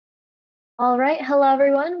All right, hello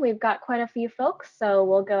everyone. We've got quite a few folks, so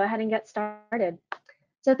we'll go ahead and get started.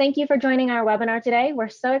 So thank you for joining our webinar today. We're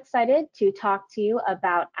so excited to talk to you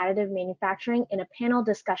about additive manufacturing in a panel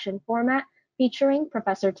discussion format featuring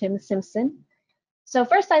Professor Tim Simpson. So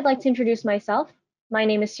first, I'd like to introduce myself. My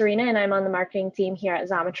name is Serena and I'm on the marketing team here at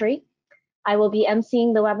Xometry. I will be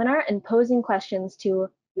emceeing the webinar and posing questions to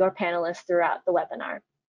your panelists throughout the webinar.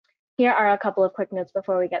 Here are a couple of quick notes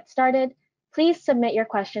before we get started. Please submit your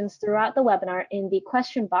questions throughout the webinar in the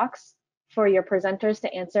question box for your presenters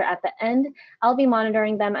to answer at the end. I'll be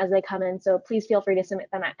monitoring them as they come in, so please feel free to submit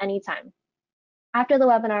them at any time. After the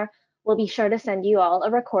webinar, we'll be sure to send you all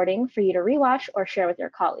a recording for you to rewatch or share with your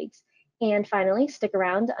colleagues. And finally, stick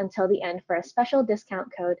around until the end for a special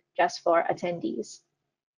discount code just for attendees.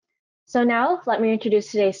 So now, let me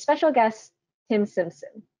introduce today's special guest, Tim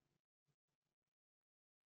Simpson.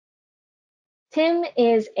 Tim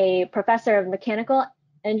is a professor of mechanical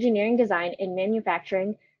engineering design and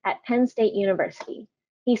manufacturing at Penn State University.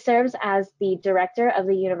 He serves as the director of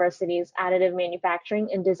the university's Additive Manufacturing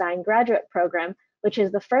and Design graduate program, which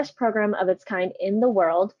is the first program of its kind in the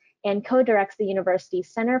world, and co-directs the university's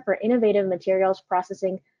Center for Innovative Materials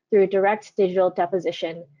Processing through Direct Digital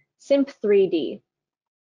Deposition, SIMP3D.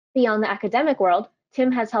 Beyond the academic world,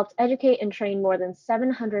 Tim has helped educate and train more than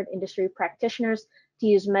 700 industry practitioners to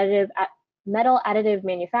use metal additive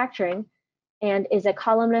manufacturing, and is a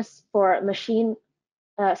columnist for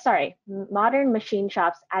Modern Machine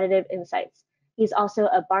Shop's Additive Insights. He's also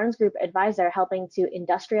a Barnes Group advisor helping to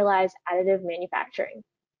industrialize additive manufacturing.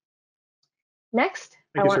 Next,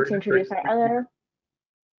 I want to introduce our other,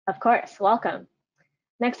 of course, welcome.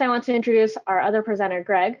 Next, I want to introduce our other presenter,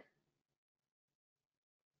 Greg.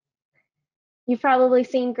 You've probably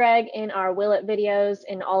seen Greg in our Will It videos,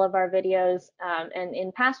 in all of our videos, and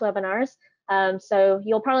in past webinars. So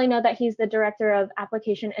you'll probably know that he's the director of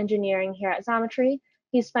application engineering here at Xometry.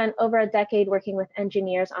 He's spent over a decade working with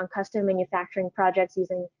engineers on custom manufacturing projects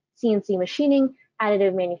using CNC machining,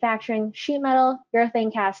 additive manufacturing, sheet metal,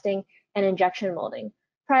 urethane casting, and injection molding.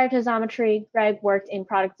 Prior to Xometry, Greg worked in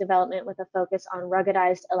product development with a focus on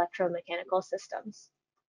ruggedized electromechanical systems.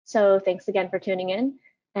 So thanks again for tuning in,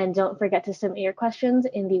 and don't forget to submit your questions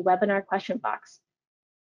in the webinar question box.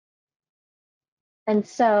 And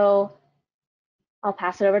so I'll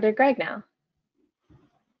pass it over to Greg now.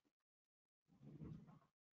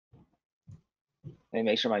 And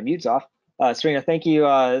make sure my mute's off. Serena, thank you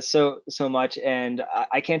so much. And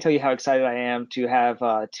I can't tell you how excited I am to have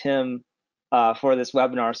Tim for this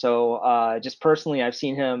webinar. So just personally, I've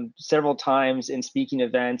seen him several times in speaking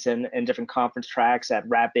events and different conference tracks at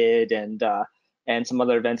Rapid and some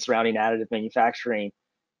other events surrounding additive manufacturing.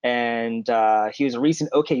 And he was a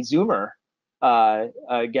recent OK Zoomer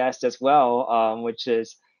guest as well, which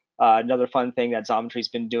is another fun thing that Xometry's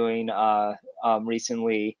been doing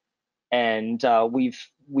recently. And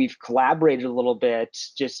we've collaborated a little bit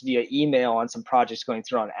just via email on some projects going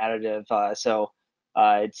through on additive. So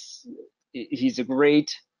he's a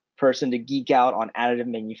great person to geek out on additive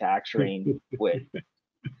manufacturing with.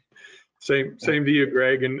 Same to you,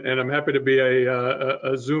 Greg, and I'm happy to be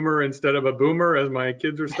a Zoomer instead of a boomer, as my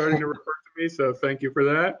kids are starting to refer to me. So thank you for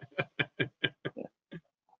that.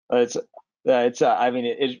 I mean,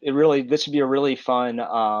 it really, this should be a really fun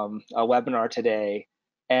webinar today.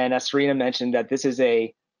 And as Serena mentioned, that this is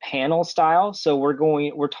a panel style, so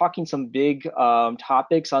we're talking some big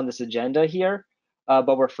topics on this agenda here,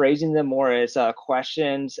 but we're phrasing them more as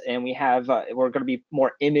questions, and we're going to be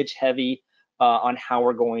more image heavy on how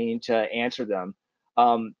we're going to answer them.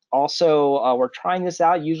 Also, we're trying this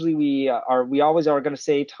out. Usually we always are going to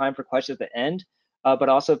save time for questions at the end, but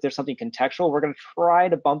also if there's something contextual, we're going to try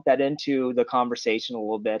to bump that into the conversation a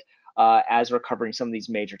little bit as we're covering some of these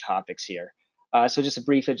major topics here. So just a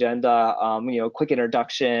brief agenda, quick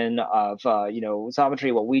introduction of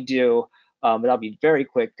Xometry, what we do, but that'll be very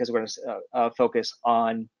quick because we're going to focus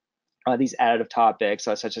on these additive topics,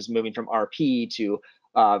 such as moving from RP to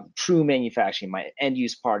true manufacturing. My end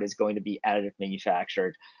use part is going to be additive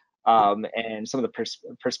manufactured, and some of the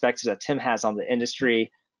perspectives that Tim has on the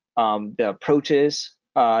industry, the approaches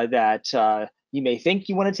that you may think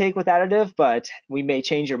you want to take with additive, but we may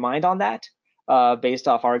change your mind on that based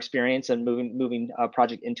off our experience and moving a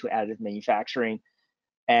project into additive manufacturing,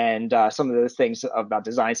 and some of those things about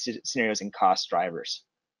design scenarios and cost drivers.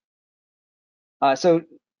 So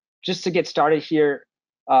just to get started here,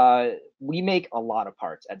 we make a lot of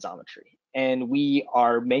parts at Xometry, and we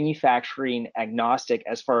are manufacturing agnostic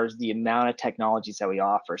as far as the amount of technologies that we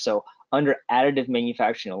offer. So under additive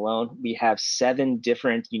manufacturing alone, we have 7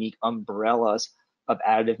 different unique umbrellas of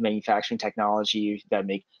additive manufacturing technology that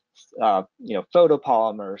make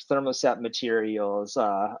photopolymers, thermoset materials,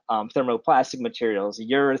 thermoplastic materials,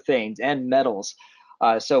 urethanes, and metals.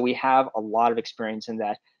 So we have a lot of experience in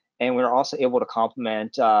that. And we're also able to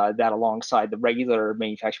complement that alongside the regular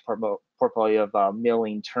manufacturing portfolio of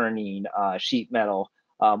milling, turning, sheet metal,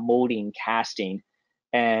 molding, casting.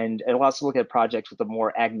 And it allows us to look at projects with a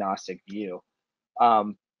more agnostic view.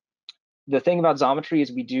 The thing about Xometry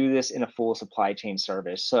is we do this in a full supply chain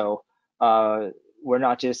service. So we're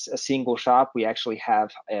not just a single shop. We actually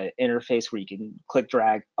have an interface where you can click,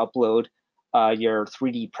 drag, upload your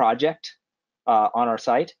 3D project on our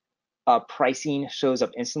site. Pricing shows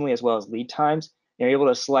up instantly, as well as lead times. You're able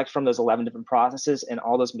to select from those 11 different processes and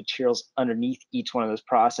all those materials underneath each one of those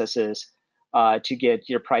processes to get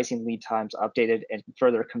your pricing, lead times updated, and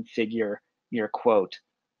further configure your quote.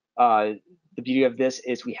 The beauty of this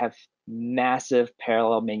is we have massive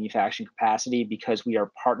parallel manufacturing capacity because we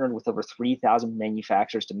are partnered with over 3,000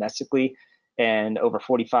 manufacturers domestically and over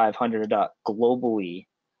 4,500 globally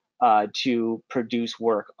to produce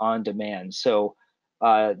work on demand. So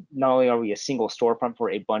not only are we a single storefront for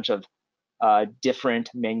a bunch of different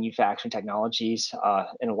manufacturing technologies,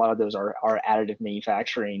 and a lot of those are additive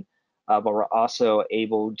manufacturing, but we're also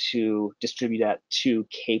able to distribute that to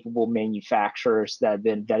capable manufacturers that have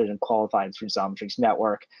been vetted and qualified through Xometry's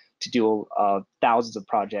network to do thousands of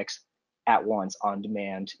projects at once on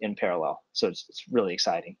demand in parallel. So it's really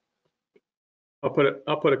exciting. I'll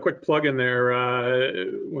put a quick plug in there.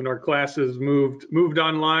 When our classes moved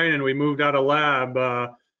online and we moved out of lab,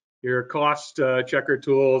 your cost checker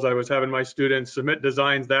tools, I was having my students submit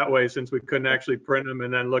designs that way since we couldn't actually print them,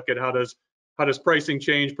 and then look at how does pricing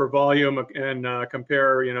change per volume and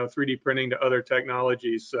compare 3D printing to other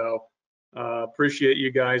technologies. So appreciate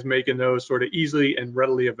you guys making those sort of easily and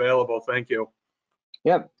readily available. Thank you.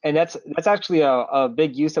 Yeah, and that's actually a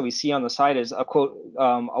big use that we see on the site is a quote.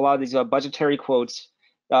 A lot of these budgetary quotes,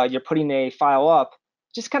 you're putting a file up,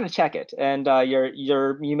 just kind of check it, and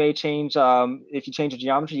you may change if you change the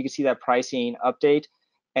geometry, you can see that pricing update.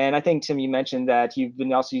 And I think, Tim, you mentioned that you've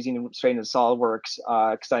been also using straight into SolidWorks,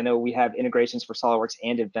 because I know we have integrations for SolidWorks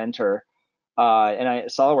and Inventor.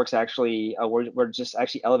 SolidWorks actually, we're just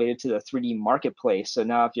actually elevated to the 3D marketplace. So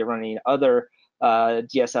now if you're running other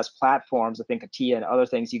DSS platforms, I think CATIA and other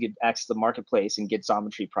things, you could access the marketplace and get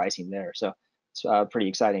Xometry pricing there. So it's pretty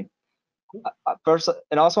exciting. First,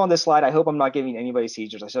 and also on this slide, I hope I'm not giving anybody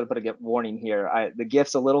seizures. I should have put a warning here. The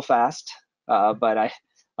GIF's a little fast, but I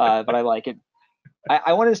like it.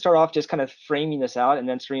 I wanted to start off just kind of framing this out, and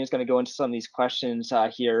then Serena's going to go into some of these questions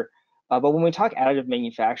here. But when we talk additive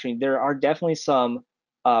manufacturing, there are definitely some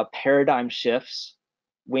paradigm shifts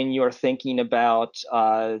when you're thinking about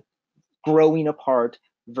growing apart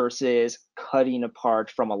versus cutting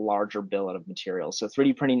apart from a larger billet of materials. So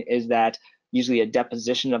 3D printing is that usually a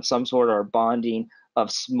deposition of some sort or bonding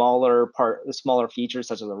of smaller features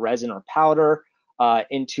such as a resin or powder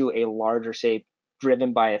into a larger shape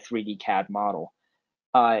driven by a 3D CAD model.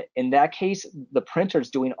 In that case, the printer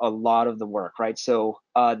is doing a lot of the work, right? So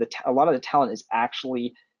a lot of the talent is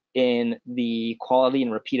actually in the quality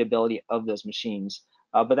and repeatability of those machines.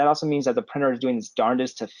 But that also means that the printer is doing its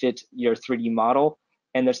darndest to fit your 3D model.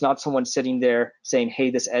 And there's not someone sitting there saying,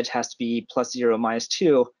 hey, this edge has to be +0,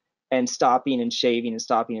 -2, and stopping and shaving and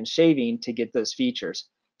stopping and shaving to get those features.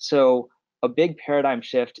 So a big paradigm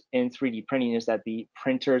shift in 3D printing is that the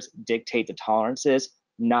printers dictate the tolerances,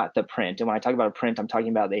 not the print. And when I talk about a print, I'm talking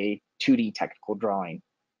about a 2D technical drawing.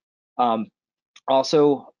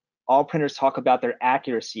 Also, all printers talk about their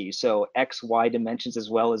accuracy. So X, Y dimensions as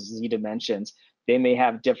well as Z dimensions. They may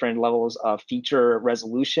have different levels of feature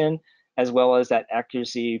resolution, as well as that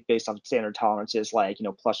accuracy based on standard tolerances like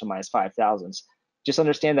plus or minus 5,000ths. Just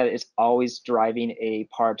understand that it's always driving a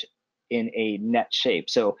part in a net shape.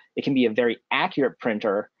 So it can be a very accurate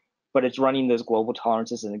printer, but it's running those global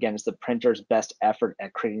tolerances. And again, it's the printer's best effort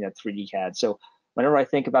at creating that 3D CAD. So whenever I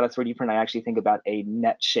think about a 3D print, I actually think about a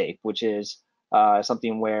net shape, which is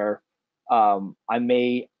something where I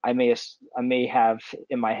may have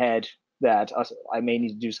in my head that I may need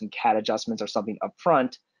to do some CAD adjustments or something up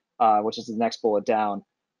front, which is the next bullet down,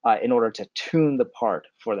 in order to tune the part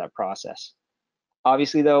for that process.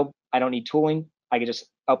 Obviously, though, I don't need tooling. I can just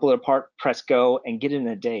upload a part, press go, and get it in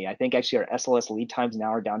a day. I think actually our SLS lead times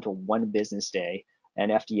now are down to 1 business day,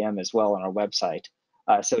 and FDM as well on our website.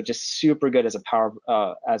 So just super good as a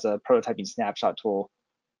prototyping snapshot tool.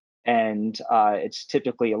 And it's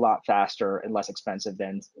typically a lot faster and less expensive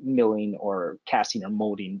than milling or casting or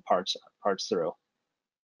molding parts through.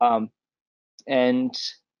 And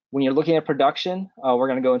when you're looking at production, we're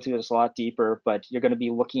going to go into this a lot deeper, but you're going to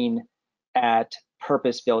be looking at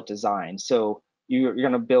purpose-built design. So you're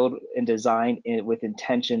going to build and design it with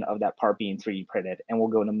intention of that part being 3D printed. And we'll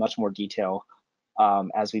go into much more detail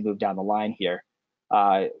as we move down the line here.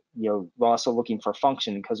 We're also looking for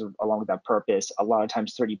function because along with that purpose, a lot of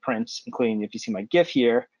times 3D prints, including if you see my GIF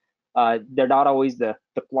here, they're not always the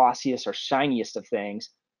glossiest or shiniest of things,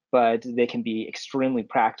 but they can be extremely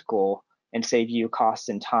practical and save you costs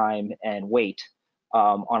and time and weight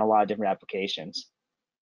on a lot of different applications.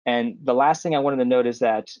 And the last thing I wanted to note is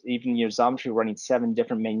that even Xometry running 7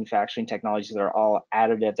 different manufacturing technologies that are all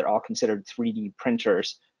additive, they're all considered 3D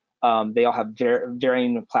printers. They all have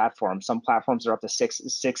varying platforms. Some platforms are up to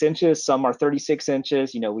 6 inches, some are 36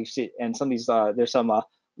 inches. We've seen, and some of these, there's some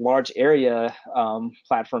large area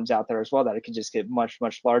platforms out there as well that it can just get much,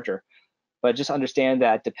 much larger. But just understand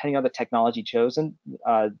that depending on the technology chosen,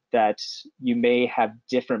 that you may have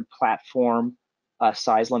different platform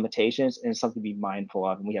size limitations, and it's something to be mindful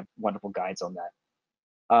of, and we have wonderful guides on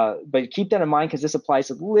that. But keep that in mind because this applies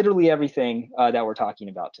to literally everything that we're talking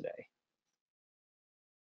about today.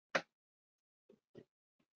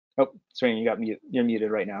 Oh, Serena, you're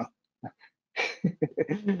muted right now.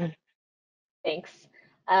 Thanks.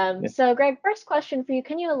 So Greg, first question for you,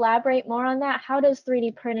 can you elaborate more on that? How does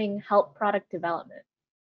 3D printing help product development?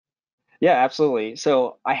 Yeah, absolutely.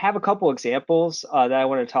 So I have a couple examples that I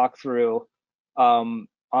want to talk through on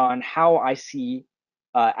how I see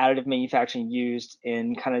additive manufacturing used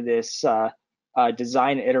in kind of this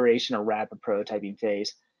design iteration or rapid prototyping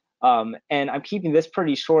phase. And I'm keeping this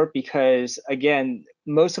pretty short because, again,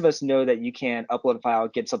 most of us know that you can upload a file,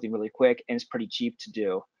 get something really quick, and it's pretty cheap to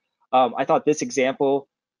do. I thought this example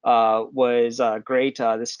was great.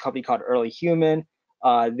 This company called Early Human.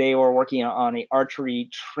 They were working on an archery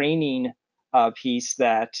training piece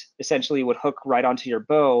that essentially would hook right onto your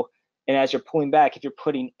bow. And as you're pulling back, if you're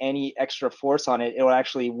putting any extra force on it, it will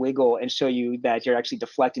actually wiggle and show you that you're actually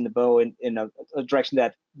deflecting the bow in a direction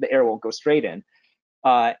that the arrow won't go straight in.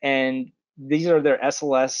 And these are their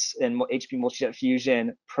SLS and HP Multijet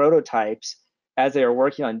Fusion prototypes as they are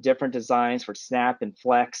working on different designs for snap and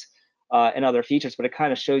flex and other features. But it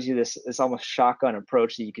kind of shows you this almost shotgun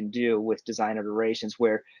approach that you can do with design iterations,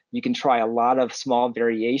 where you can try a lot of small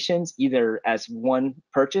variations, either as one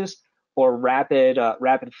purchase or rapid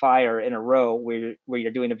fire in a row, where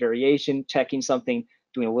you're doing a variation, checking something,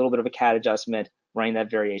 doing a little bit of a CAD adjustment, running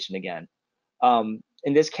that variation again.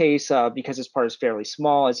 In this case, because this part is fairly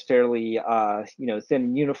small, it's fairly thin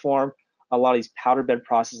and uniform. A lot of these powder bed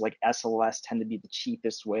processes like SLS tend to be the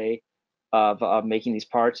cheapest way of making these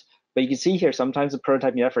parts. But you can see here, sometimes the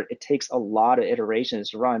prototyping effort, it takes a lot of iterations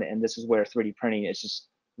to run, and this is where 3D printing is just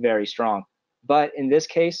very strong. But in this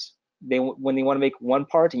case, when they want to make one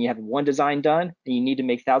part and you have one design done and you need to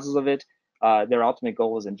make thousands of it, their ultimate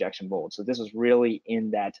goal is injection mold. So this is really in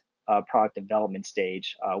that product development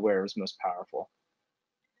stage where it was most powerful.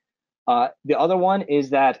 The other one is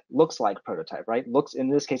that looks like prototype, right? In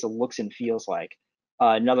this case, it looks and feels like.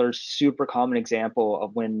 Another super common example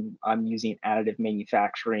of when I'm using additive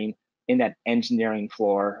manufacturing in that engineering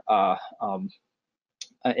floor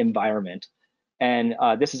environment. And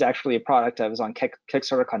this is actually a product I was on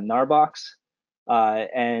Kickstarter called Narbox.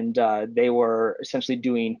 And they were essentially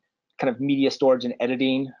doing kind of media storage and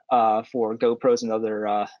editing for GoPros and other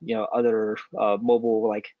other mobile,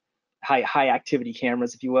 like high activity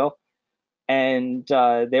cameras, if you will. And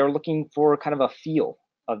they were looking for kind of a feel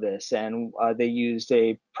of this, and they used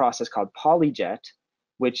a process called PolyJet,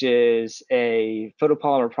 which is a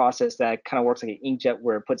photopolymer process that kind of works like an inkjet,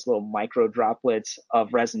 where it puts little micro droplets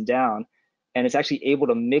of resin down, and it's actually able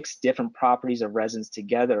to mix different properties of resins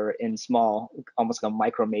together in small, almost like a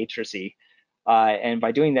micro matricey. And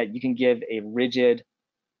by doing that, you can give a rigid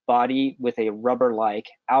body with a rubber-like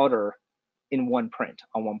outer in one print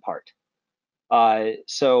on one part.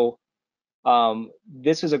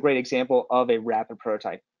 This is a great example of a rapid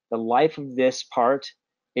prototype. The life of this part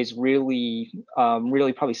is really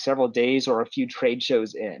probably several days or a few trade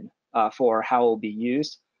shows in for how it will be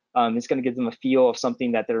used. It's going to give them a feel of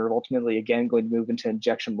something that they're ultimately, again, going to move into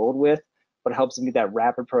injection mold with, but it helps them get that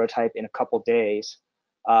rapid prototype in a couple days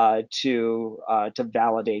to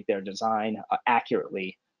validate their design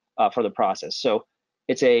accurately for the process. So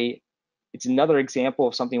it's another example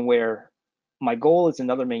of something where my goal is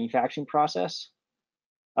another manufacturing process,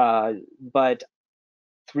 but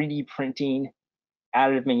 3D printing,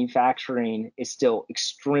 additive manufacturing is still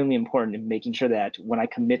extremely important in making sure that when I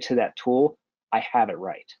commit to that tool, I have it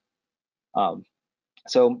right.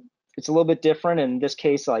 So it's a little bit different in this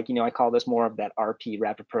case. Like, I call this more of that RP,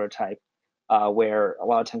 rapid prototype, where a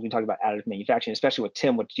lot of times we talk about additive manufacturing, especially with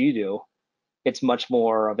Tim, what you do, it's much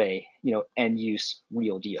more of a end use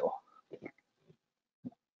real deal.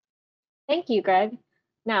 Thank you, Greg.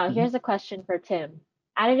 Now, Mhm. here's a question for Tim.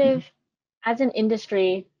 Additive, as an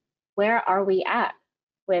industry, where are we at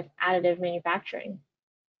with additive manufacturing?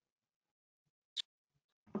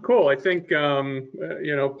 Cool. I think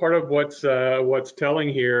part of what's telling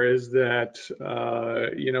here is that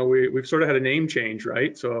we've sort of had a name change,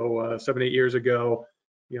 right? So 7-8 years ago,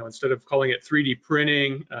 instead of calling it 3D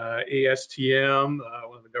printing, ASTM,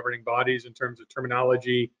 one of the governing bodies in terms of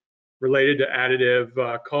terminology related to additive,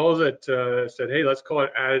 calls it said, hey, let's call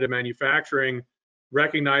it additive manufacturing.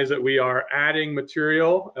 Recognize that we are adding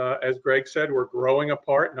material, as Greg said, we're growing a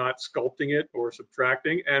part, not sculpting it or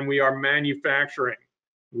subtracting, and we are manufacturing.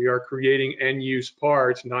 We are creating end-use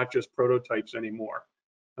parts, not just prototypes anymore.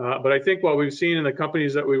 But I think what we've seen in the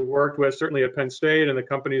companies that we've worked with, certainly at Penn State, and the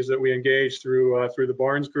companies that we engage through the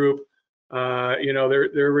Barnes Group,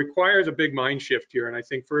 there requires a big mind shift here. And I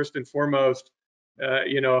think first and foremost, how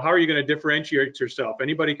are you going to differentiate yourself?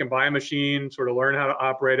 Anybody can buy a machine, sort of learn how to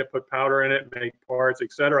operate it, put powder in it, make parts,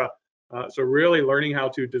 etc. So really learning how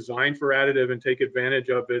to design for additive and take advantage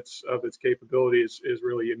of its capabilities is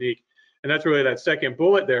really unique. And that's really that second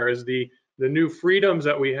bullet there is the new freedoms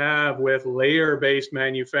that we have with layer-based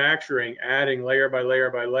manufacturing, adding layer by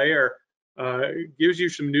layer by layer, gives you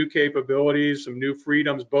some new capabilities, some new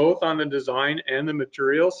freedoms, both on the design and the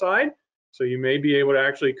material side. So you may be able to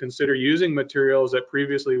actually consider using materials that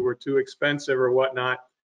previously were too expensive or whatnot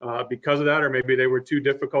because of that, or maybe they were too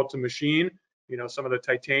difficult to machine. Some of the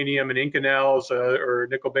titanium and Inconels or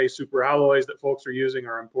nickel-based superalloys that folks are using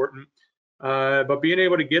are important. But being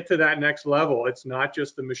able to get to that next level, it's not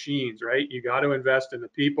just the machines, right? You got to invest in the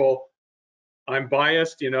people. I'm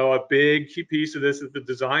biased, a big piece of this is the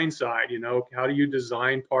design side. How do you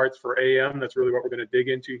design parts for AM? That's really what we're going to dig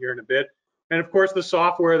into here in a bit. And of course, the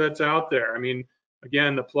software that's out there. I mean,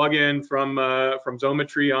 again, the plugin from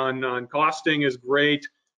Xometry on costing is great.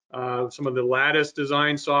 Some of the lattice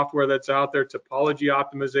design software that's out there, topology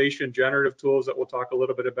optimization, generative tools that we'll talk a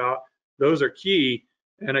little bit about, those are key.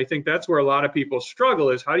 And I think that's where a lot of people struggle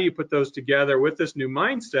is how do you put those together with this new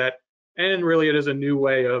mindset? And really it is a new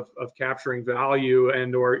way of capturing value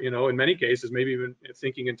and or, in many cases, maybe even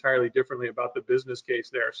thinking entirely differently about the business case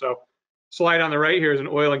there. So slide on the right here is an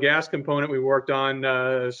oil and gas component we worked on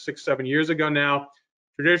 6-7 years ago now.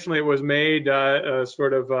 Traditionally, it was made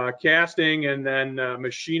sort of casting and then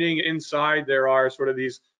machining. Inside, there are sort of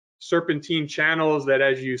these serpentine channels that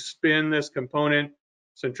as you spin this component,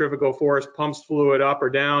 centrifugal force pumps fluid up or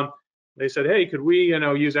down. They said, hey, could we,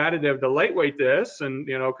 use additive to lightweight this? And,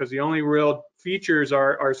 because the only real features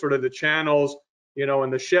are sort of the channels,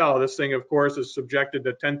 and the shell. This thing, of course, is subjected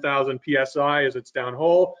to 10,000 PSI as it's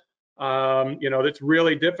downhole. It's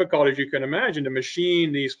really difficult, as you can imagine, to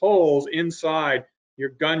machine these holes inside. You're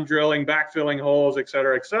gun drilling, backfilling holes, et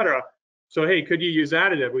cetera, et cetera. So, hey, could you use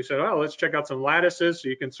additive? We said, oh, let's check out some lattices. So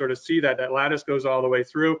you can sort of see that lattice goes all the way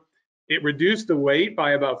through. It reduced the weight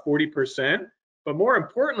by about 40%, but more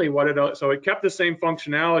importantly, so it kept the same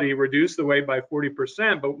functionality, reduced the weight by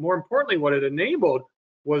 40%, but more importantly, what it enabled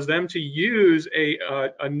was them to use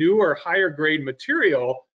a newer, higher grade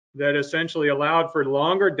material that essentially allowed for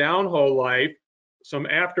longer downhole life, some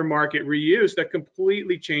aftermarket reuse that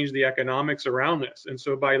completely changed the economics around this. And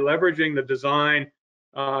so by leveraging the design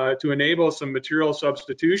to enable some material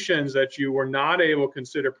substitutions that you were not able to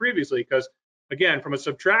consider previously, because again, from a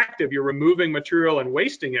subtractive, you're removing material and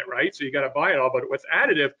wasting it, right? So you got to buy it all. But with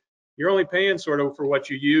additive, you're only paying sort of for what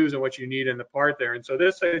you use and what you need in the part there. And so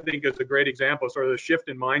this, I think, is a great example of sort of the shift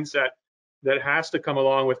in mindset that has to come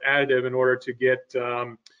along with additive in order to get,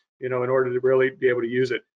 in order to really be able to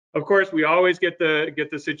use it. Of course, we always get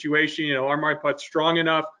the situation, are my putts strong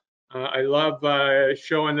enough? I love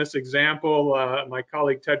showing this example. My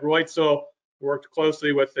colleague Ted Reutzel worked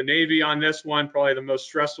closely with the Navy on this one, probably the most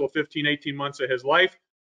stressful 15-18 months of his life,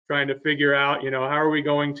 trying to figure out, how are we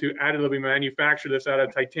going to additively manufacture this out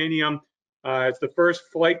of titanium? It's the first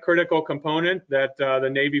flight critical component that the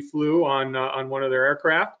Navy flew on one of their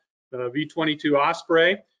aircraft, the V-22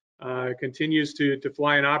 Osprey. Continues to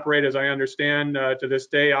fly and operate, as I understand, to this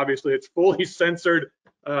day. Obviously, it's fully censored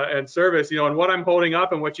and serviced. And what I'm holding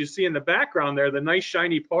up and what you see in the background there, the nice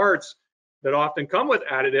shiny parts that often come with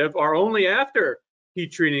additive are only after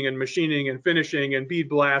heat treating and machining and finishing and bead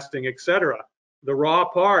blasting, etc. The raw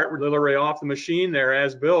part, literally off the machine there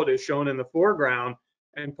as built, is shown in the foreground.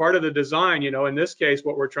 And part of the design, in this case,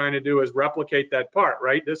 what we're trying to do is replicate that part,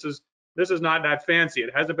 right? This is not that fancy. It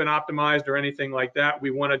hasn't been optimized or anything like that. We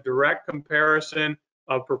want a direct comparison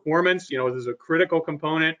of performance. This is a critical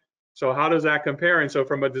component. So how does that compare? And so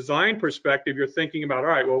from a design perspective, you're thinking about, all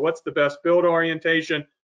right, well, what's the best build orientation?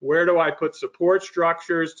 Where do I put support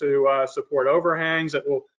structures to support overhangs that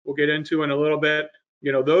we'll get into in a little bit?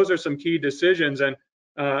 You know, those are some key decisions. And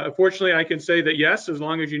unfortunately, I can say that yes, as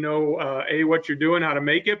long as you know what you're doing, how to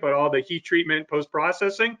make it, but all the heat treatment,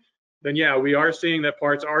 post-processing, then yeah, we are seeing that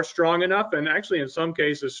parts are strong enough, and actually in some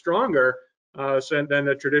cases stronger than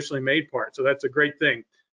the traditionally made part. So that's a great thing.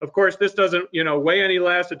 Of course, this doesn't, you know, weigh any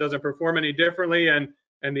less. It doesn't perform any differently, and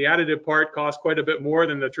the additive part costs quite a bit more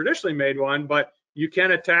than the traditionally made one. But you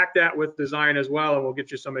can attack that with design as well, and we'll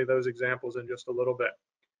get you some of those examples in just a little bit.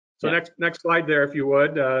 So Yeah. next slide there, if you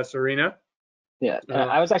would, Serena. Yeah,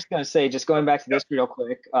 I was actually going to say, just going back to this real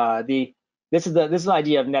quick, this is the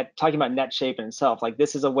idea of talking about net shape in itself. Like,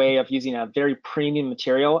 this is a way of using a very premium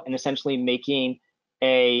material and essentially making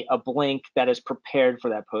a blank that is prepared for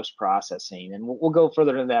that post processing. And we'll go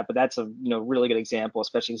further into that, but that's a really good example,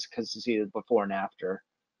 especially because you see the before and after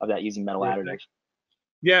of that using metal additive.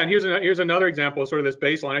 Yeah, and here's another example of sort of this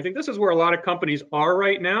baseline. I think this is where a lot of companies are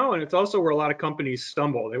right now, and it's also where a lot of companies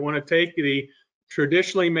stumble. They want to take the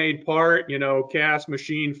traditionally made part, you know, cast,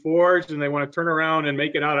 machine, forged, and they want to turn around and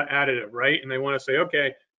make it out of additive, right? And they want to say,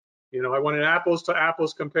 okay, you know, I want an apples to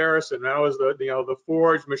apples comparison. Now is the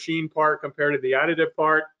forged machine part compared to the additive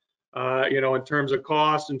part, you know, in terms of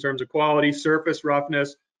cost, in terms of quality, surface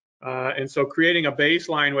roughness, and so creating a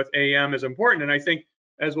baseline with AM is important. And I think,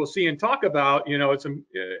 as we'll see and talk about, you know, it's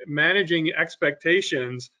managing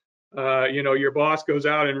expectations. You know, your boss goes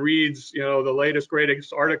out and reads, you know, the latest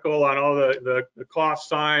greatest article on all the cost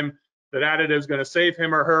time that additive is going to save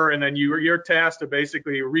him or her, and then you're tasked to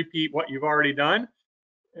basically repeat what you've already done.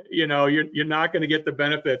 You know, you're not going to get the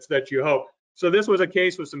benefits that you hope. So this was a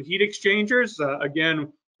case with some heat exchangers.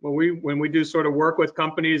 Again, when we do sort of work with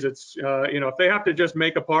companies, it's you know, if they have to just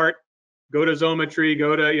make a part, go to Xometry,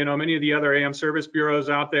 go to, you know, many of the other AM service bureaus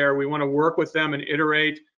out there. We want to work with them and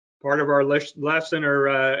iterate. Part of our lesson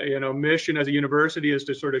or you know, mission as a university is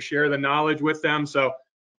to sort of share the knowledge with them. So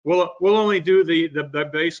we'll only do the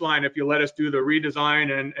baseline if you let us do the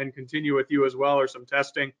redesign and continue with you as well, or some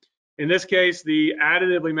testing. In this case, the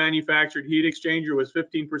additively manufactured heat exchanger was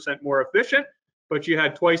 15% more efficient, but you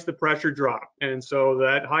had twice the pressure drop. And so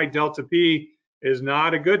that high delta P is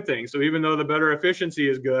not a good thing. So even though the better efficiency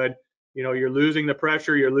is good, you know, you're losing the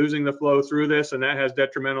pressure, you're losing the flow through this, and that has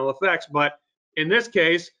detrimental effects. But in this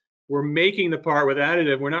case, we're making the part with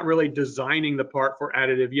additive. We're not really designing the part for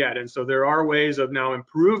additive yet. And so there are ways of now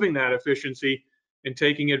improving that efficiency and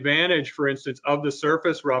taking advantage, for instance, of the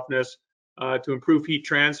surface roughness to improve heat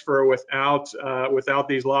transfer without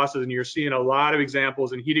these losses. And you're seeing a lot of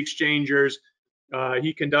examples in heat exchangers,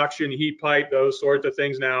 heat conduction, heat pipe, those sorts of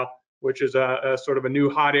things now, which is a sort of a new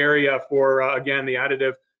hot area for, again, the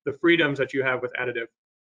additive, the freedoms that you have with additive.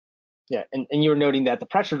 Yeah, and you were noting that the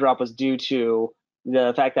pressure drop was due to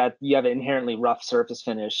the fact that you have an inherently rough surface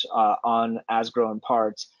finish on as-grown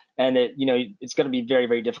parts, and it's going to be very,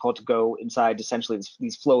 very difficult to go inside essentially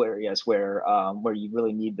these flow areas where you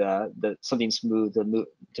really need the something smooth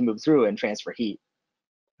to move through and transfer heat.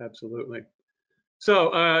 Absolutely.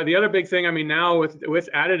 So the other big thing, I mean, now with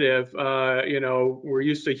additive, you know, we're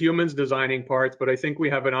used to humans designing parts, but I think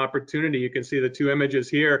we have an opportunity. You can see the two images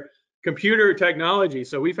here. Computer technology.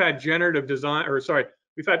 So we've had generative design, or sorry,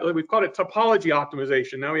 we've called it topology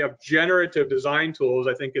optimization. Now we have generative design tools,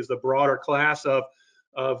 I think is the broader class of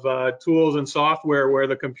tools and software where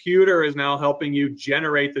the computer is now helping you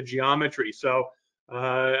generate the geometry. So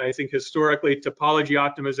I think historically topology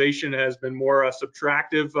optimization has been more a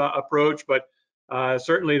subtractive approach, but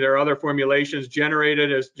certainly there are other formulations.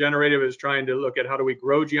 Generative is trying to look at how do we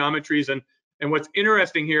grow geometries. And what's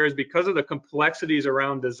interesting here is because of the complexities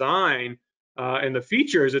around design and the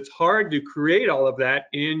features, it's hard to create all of that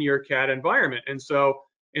in your CAD environment. And so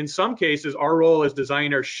in some cases, our role as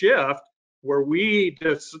designer shift, where we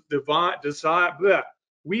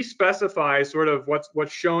we specify sort of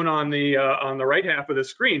what's shown on the right half of the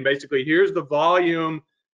screen. Basically, here's the volume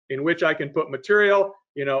in which I can put material.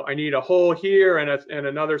 You know, I need a hole here and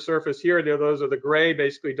another surface here. Those are the gray.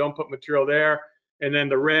 Basically, don't put material there. And then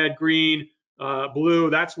the red, green, blue.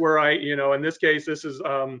 That's where in this case, this is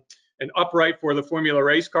an upright for the Formula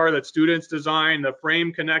race car that students design. The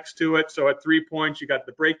frame connects to it. So at 3 points, you got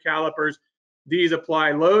the brake calipers. These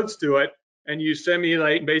apply loads to it, and you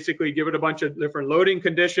simulate, basically give it a bunch of different loading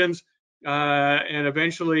conditions, and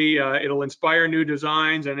eventually it'll inspire new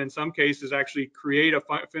designs, and in some cases actually create a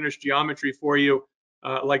finished geometry for you,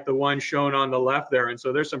 like the one shown on the left there. And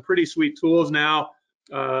so there's some pretty sweet tools now,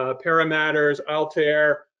 Paramatters,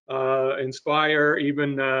 Altair, Inspire,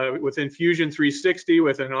 even within Fusion 360,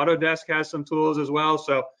 within Autodesk has some tools as well.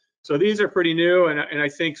 So these are pretty new, and I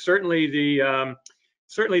think certainly the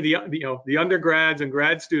certainly the undergrads and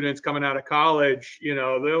grad students coming out of college,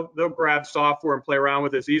 they'll grab software and play around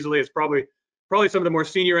with this easily. It's probably some of the more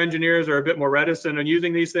senior engineers are a bit more reticent on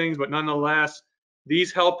using these things, but nonetheless,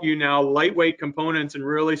 these help you now lightweight components and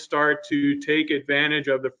really start to take advantage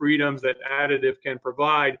of the freedoms that additive can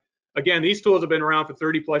provide. Again, these tools have been around for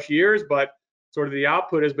 30 plus years, but sort of the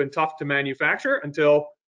output has been tough to manufacture until,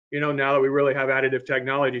 now that we really have additive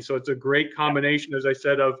technology. So it's a great combination, as I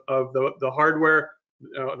said, of the hardware,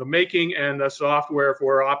 the making, and the software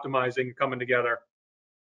for optimizing coming together.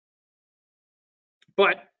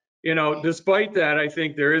 But despite that, I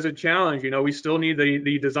think there is a challenge. We still need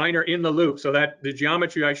the designer in the loop. So that the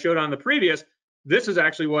geometry I showed on the previous, this is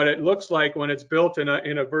actually what it looks like when it's built in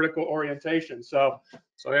a vertical orientation. So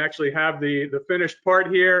I actually have the finished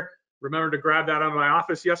part here. Remember to grab that out of my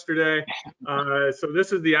office yesterday. So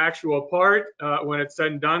this is the actual part when it's said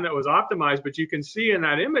and done that was optimized. But you can see in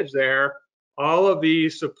that image there all of the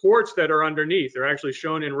supports that are underneath. They're actually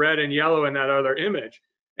shown in red and yellow in that other image.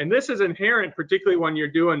 And this is inherent, particularly when you're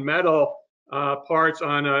doing metal parts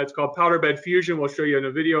on, it's called powder bed fusion. We'll show you in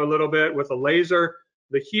a video a little bit with a laser.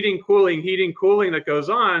 The heating, cooling that goes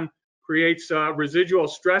on creates residual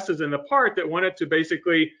stresses in the part that want it to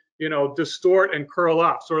basically, distort and curl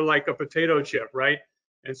up, sort of like a potato chip, right?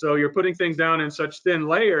 And so you're putting things down in such thin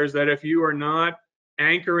layers that if you are not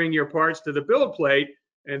anchoring your parts to the build plate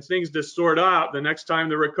and things distort out, the next time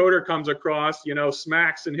the recoder comes across,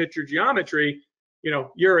 smacks and hits your geometry,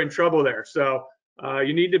 you're in trouble there. So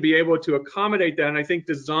you need to be able to accommodate that. And I think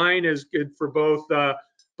design is good for both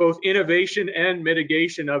innovation and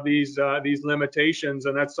mitigation of these limitations.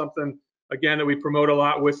 And that's something, again, that we promote a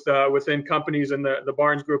lot within companies and the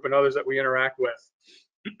Barnes Group and others that we interact with.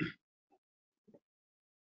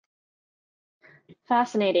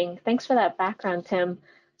 Fascinating. Thanks for that background, Tim.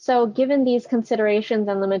 So given these considerations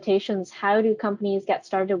and limitations, how do companies get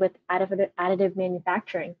started with additive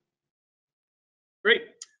manufacturing? Great.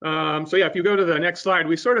 So yeah, if you go to the next slide,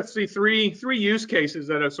 we sort of see three use cases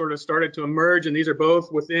that have sort of started to emerge, and these are both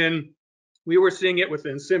we were seeing it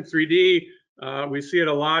within Sim 3D. We see it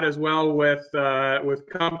a lot as well with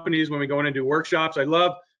companies when we go in and do workshops. I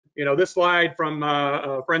love, this slide from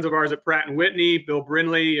friends of ours at Pratt & Whitney, Bill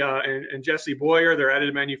Brindley and Jesse Boyer, their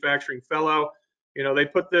additive manufacturing fellow. They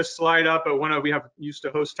put this slide up at we used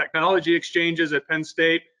to host technology exchanges at Penn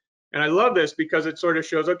State. And I love this because it sort of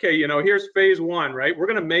shows, okay, here's phase one, right? We're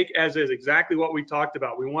going to make as is exactly what we talked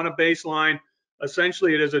about. We want a baseline.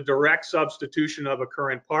 Essentially, it is a direct substitution of a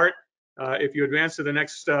current part. If you advance to the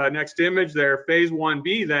next image there, phase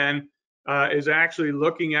 1B then is actually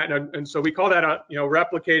looking at, and so we call that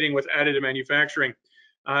replicating with additive manufacturing.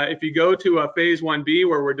 If you go to a phase 1B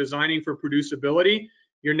where we're designing for producibility,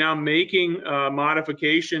 you're now making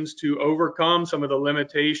modifications to overcome some of the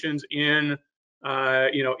limitations in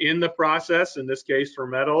the process, in this case for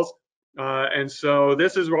metals. And so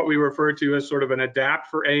this is what we refer to as sort of an adapt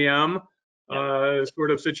for AM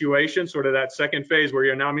sort of situation, sort of that second phase where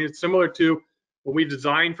it's similar to when we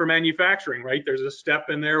design for manufacturing, right? There's a step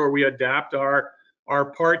in there where we adapt our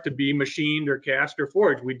part to be machined or cast or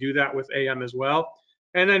forged. We do that with AM as well.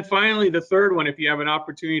 And then finally, the third one, if you have an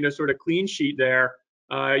opportunity to sort of clean sheet there,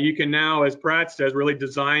 you can now, as Pratt says, really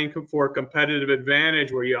design for competitive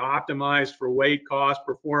advantage where you optimize for weight, cost,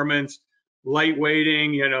 performance, light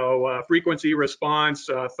weighting, frequency response,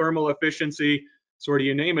 thermal efficiency, sort of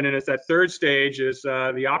you name it. And it's that third stage is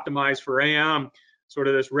the optimize for AM, sort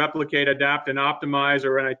of this replicate, adapt, and optimize.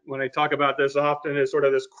 Or when I talk about this often, is sort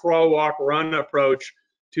of this crawl, walk, run approach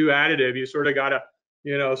to additive. You sort of got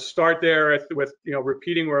to start there with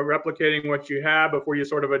repeating or replicating what you have before you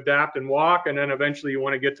sort of adapt and walk, and then eventually you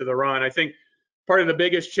want to get to the run. I think part of the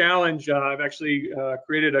biggest challenge, I've actually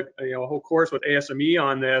created a whole course with ASME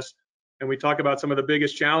on this, and we talk about some of the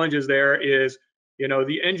biggest challenges there is,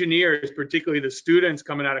 the engineers, particularly the students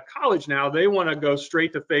coming out of college now, they want to go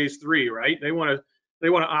straight to phase 3, right? They want to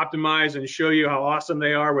optimize and show you how awesome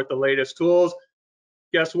they are with the latest tools.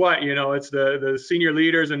 Guess what? It's the senior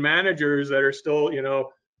leaders and managers that are still,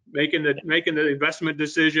 making the investment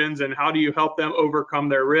decisions, and how do you help them overcome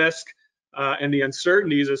their risk and the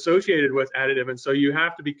uncertainties associated with additive. And so you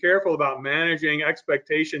have to be careful about managing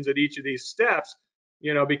expectations at each of these steps,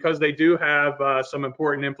 because they do have some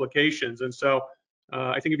important implications. And so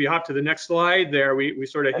I think if you hop to the next slide there, we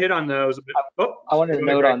sort of hit on those. I wanted to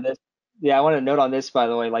note on this. Yeah, I want to note on this, by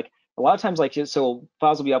the way, like a lot of times, so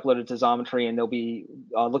files will be uploaded to Xometry and they'll be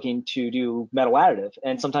looking to do metal additive,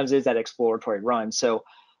 and sometimes it is that exploratory run. So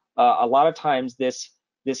a lot of times this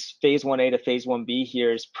phase 1A to phase 1B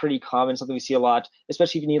here is pretty common, something we see a lot,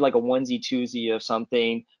 especially if you need like a onesie twosie of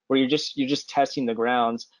something where you're just testing the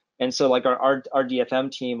grounds. And so like our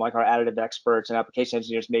DFM team, like our additive experts and application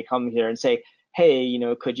engineers may come here and say, hey, you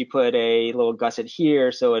know, could you put a little gusset here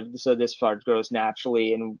so this part grows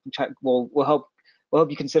naturally, and we'll help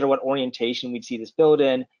you consider what orientation we'd see this build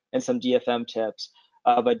in and some DFM tips.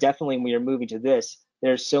 But definitely when you're moving to this,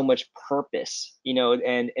 there's so much purpose, you know,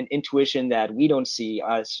 and intuition that we don't see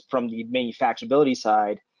us from the manufacturability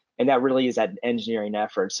side, and that really is that engineering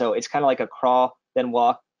effort. So it's kind of like a crawl, then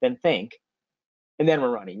walk, then think, and then we're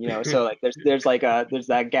running, you know. So like there's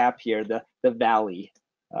that gap here, the valley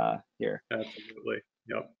here. Absolutely.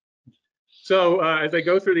 Yep. So as I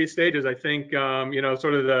go through these stages, I think you know,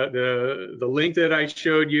 sort of the link that I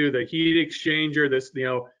showed you, the heat exchanger, this, you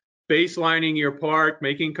know, baselining your part,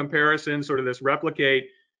 making comparisons, sort of this replicate.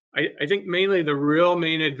 I think mainly the real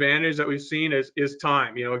main advantage that we've seen is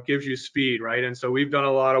time. You know, it gives you speed, right? And so we've done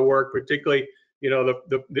a lot of work, particularly, you know,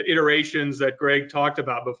 the iterations that Greg talked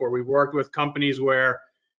about before. We've worked with companies where,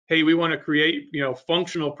 hey, we want to create, you know,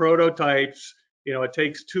 functional prototypes. You know, it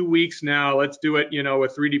takes 2 weeks now. Let's do it, you know,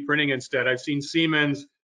 with 3D printing instead. I've seen Siemens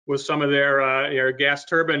with some of their gas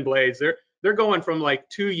turbine blades. They're going from like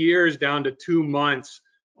 2 years down to 2 months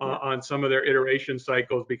on some of their iteration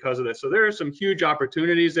cycles because of this. So there are some huge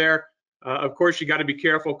opportunities there. Of course, you got to be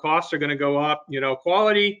careful. Costs are going to go up. You know,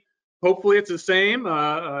 quality, hopefully it's the same,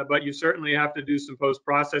 but you certainly have to do some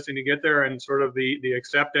post-processing to get there, and sort of the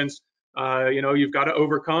acceptance. You know, you've got to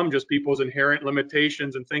overcome just people's inherent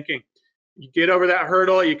limitations and thinking. You get over that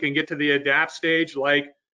hurdle, you can get to the adapt stage,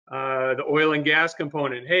 like the oil and gas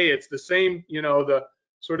component. Hey, it's the same, you know, the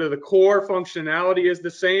sort of the core functionality is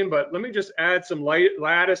the same, but let me just add some light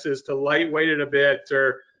lattices to lightweight it a bit,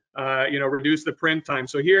 or you know, reduce the print time.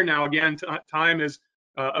 So here now again, time is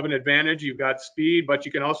of an advantage. You've got speed, but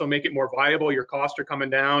you can also make it more viable. Your costs are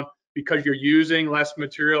coming down because you're using less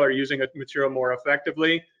material or using a material more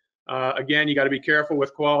effectively. Again, you got to be careful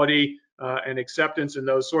with quality and acceptance and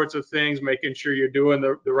those sorts of things, making sure you're doing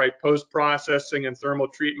the right post-processing and thermal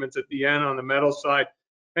treatments at the end on the metal side.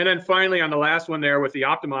 And then finally, on the last one there with the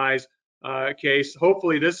optimize case,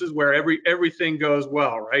 hopefully this is where everything goes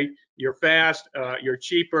well, right? You're fast, you're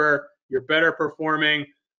cheaper, you're better performing.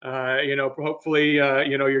 You know, hopefully,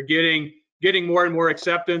 you know, you're getting more and more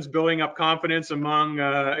acceptance, building up confidence among,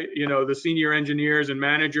 you know, the senior engineers and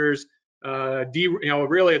managers. You know,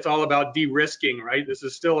 really, it's all about de-risking, right? This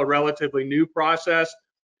is still a relatively new process.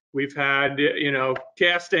 We've had, you know,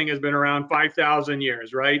 casting has been around 5,000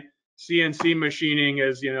 years, right? CNC machining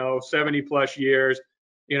is, you know, 70 plus years.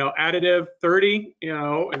 You know, additive 30, you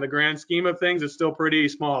know, in the grand scheme of things, it's still pretty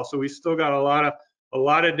small. So we still got a lot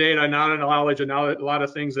of data, not knowledge, and now a lot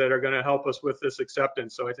of things that are going to help us with this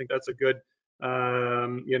acceptance. So I think that's a good,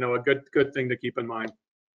 you know, a good thing to keep in mind.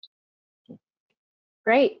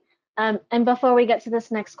 Great. And before we get to this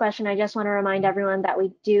next question, I just want to remind everyone that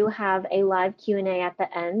we do have a live Q&A at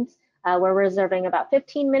the end. We're reserving about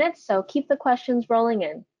 15 minutes, so keep the questions rolling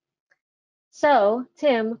in. So,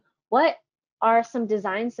 Tim, what are some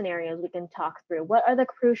design scenarios we can talk through? What are the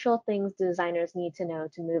crucial things designers need to know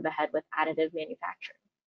to move ahead with additive manufacturing?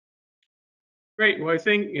 Great. Well, I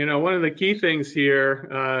think, you know, one of the key things here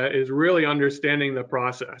is really understanding the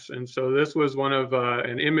process. And so this was one of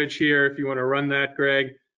an image here, if you want to run that,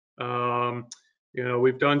 Greg. You know,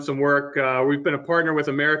 we've done some work. We've been a partner with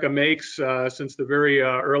America Makes since the very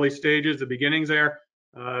early stages, the beginnings there.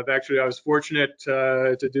 Actually, I was fortunate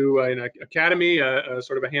to do an academy,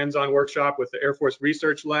 sort of a hands-on workshop with the Air Force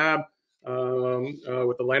Research Lab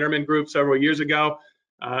with the Lanterman Group several years ago.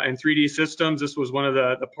 And 3D systems, this was one of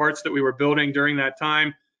the parts that we were building during that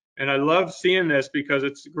time. And I love seeing this because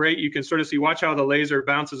it's great. You can sort of see, watch how the laser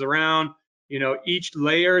bounces around. You know, each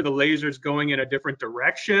layer, the laser's going in a different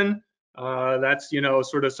direction. That's, you know,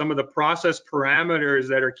 sort of some of the process parameters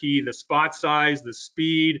that are key, the spot size, the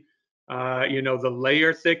speed, you know, the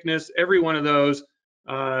layer thickness. Every one of those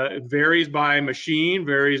varies by machine,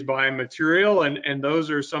 varies by material, and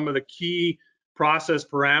those are some of the key process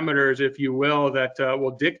parameters, if you will, that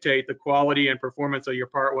will dictate the quality and performance of your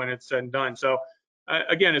part when it's said and done. So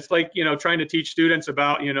again, it's like, you know, trying to teach students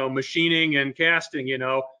about, you know, machining and casting. You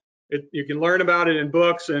know, you can learn about it in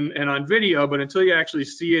books and on video, but until you actually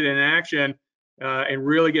see it in action and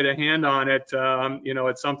really get a hand on it, you know,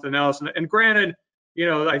 it's something else. And granted, you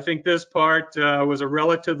know, I think this part was a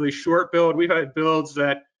relatively short build. We've had builds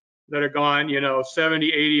that are gone, you know, 70,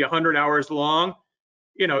 80, 100 hours long.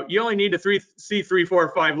 You know, you only need to see 3, 4,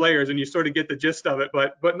 or 5 layers, and you sort of get the gist of it.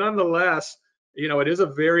 But nonetheless, you know, it is a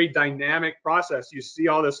very dynamic process. You see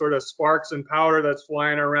all this sort of sparks and powder that's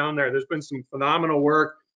flying around there. There's been some phenomenal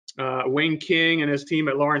work. Wayne King and his team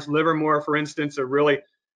at Lawrence Livermore, for instance, are really,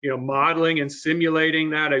 you know, modeling and simulating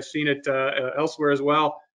that. I've seen it elsewhere as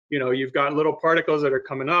well. you've got little particles that are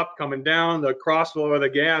coming up, coming down, the cross flow of the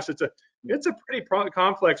gas. It's a pretty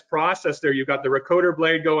complex process there. You've got the recoder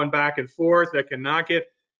blade going back and forth that can knock it.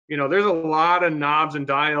 There's a lot of knobs and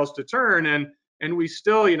dials to turn, and we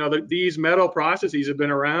still, these metal processes have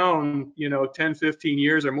been around, 10, 15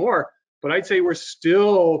 years or more, but I'd say we're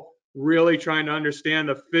still really trying to understand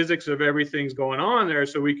the physics of everything's going on there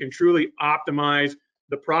so we can truly optimize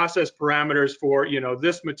the process parameters for,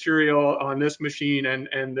 this material on this machine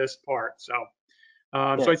and this part. So,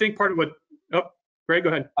 so I think part of what, oh, Greg, go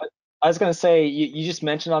ahead. I was going to say, you just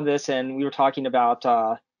mentioned on this, and we were talking about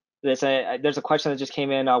this. There's a question that just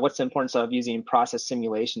came in. What's the importance of using process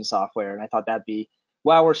simulation software? And I thought that'd be,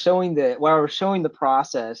 while we're showing the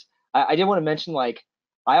process, I did want to mention, like,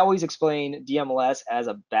 I always explain DMLS as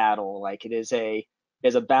a battle. Like, it is a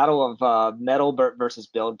battle of metal versus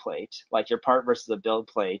build plate, like your part versus the build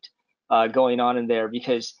plate going on in there.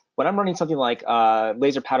 Because when I'm running something like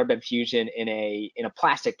laser powder bed fusion in a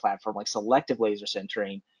plastic platform like selective laser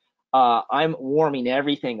sintering, I'm warming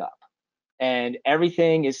everything up, and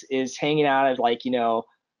everything is hanging out at, like, about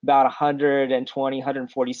 120,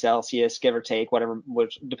 140 Celsius, give or take, whatever,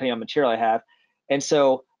 depending on material I have. And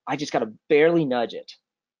so I just got to barely nudge it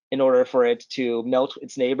in order for it to melt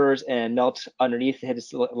its neighbors and melt underneath, hit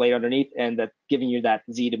its layer underneath, and that giving you that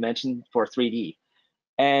Z dimension for 3D.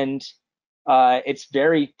 And it's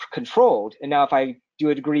very controlled. And now if I do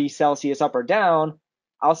a degree Celsius up or down,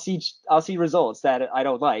 I'll see results that I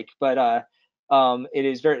don't like. But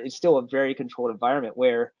it's still a very controlled environment,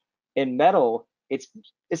 where in metal, it's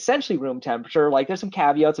essentially room temperature. Like, there's some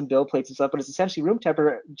caveats and build plates and stuff, but it's essentially room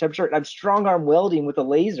temperature. And I'm strong arm welding with a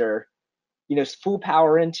laser, full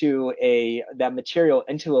power into that material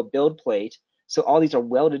into a build plate. So all these are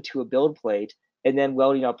welded to a build plate and then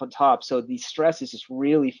welding up on top. So these stresses just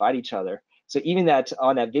really fight each other. So even that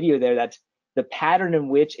on that video there, that's the pattern in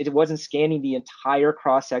which it wasn't scanning the entire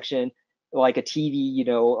cross section like a TV,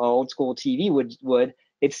 old school TV would.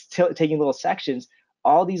 It's taking little sections.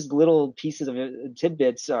 All these little pieces of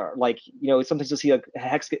tidbits are, like, sometimes you'll see a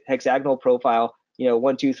hexagonal profile,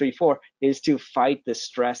 1, 2, 3, 4, is to fight the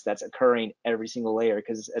stress that's occurring every single layer.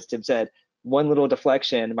 Because as Tim said, one little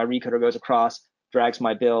deflection, my recoder goes across, drags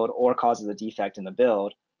my build, or causes a defect in the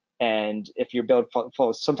build. And if your build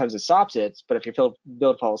falls, sometimes it stops it, but if your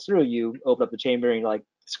build falls through, you open up the chamber and you're like,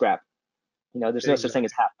 scrap. There's no such thing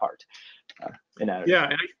as half part. Yeah,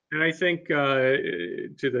 and I think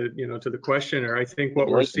to the questioner, I think what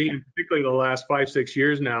we're seeing, particularly the last 5, 6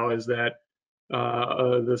 years now, is that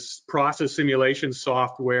this process simulation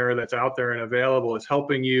software that's out there and available is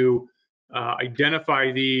helping you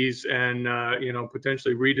identify these and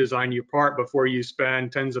potentially redesign your part before you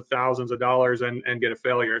spend tens of thousands of dollars and get a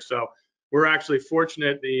failure. So we're actually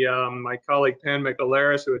fortunate. My colleague Penn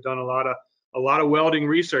who had done a lot of welding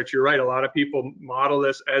research. You're right. A lot of people model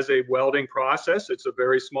this as a welding process. It's a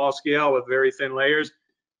very small scale with very thin layers.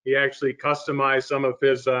 He actually customized some of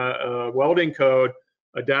his welding code,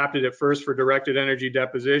 adapted it first for directed energy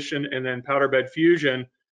deposition and then powder bed fusion,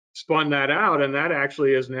 spun that out, and that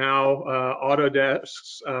actually is now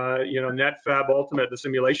Autodesk's NetFab Ultimate, the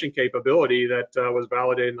simulation capability that was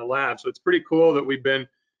validated in the lab. So it's pretty cool that we've been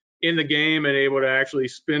in the game and able to actually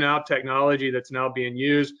spin out technology that's now being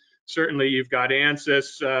used. Certainly, you've got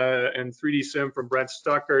ANSYS and 3D Sim from Brent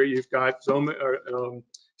Stucker. You've got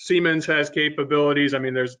Siemens has capabilities. I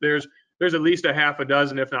mean, there's at least a half a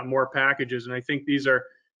dozen, if not more, packages. And I think these are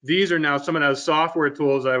now some of those software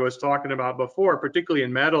tools I was talking about before, particularly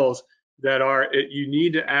in metals, that you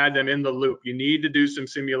need to add them in the loop. You need to do some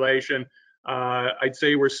simulation. I'd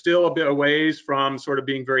say we're still a bit a ways from sort of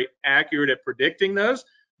being very accurate at predicting those,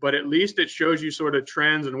 but at least it shows you sort of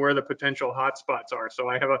trends and where the potential hotspots are. So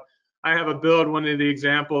I have a build. One of the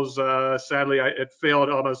examples, sadly, it failed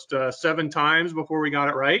almost 7 times before we got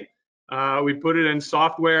it right. We put it in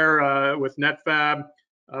software with NetFab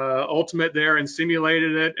Ultimate there and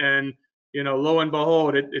simulated it, and lo and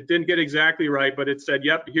behold, it didn't get exactly right, but it said,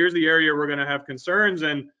 yep, here's the area we're going to have concerns,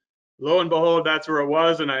 and lo and behold, that's where it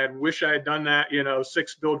was. And I wish I had done that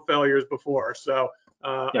 6 build failures before. So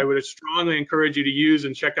I would strongly encourage you to use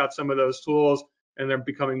and check out some of those tools, and they're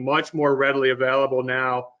becoming much more readily available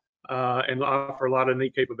now and offer a lot of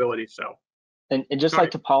neat capabilities. So. And just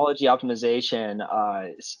like topology optimization,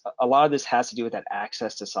 a lot of this has to do with that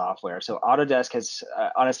access to software. So Autodesk has,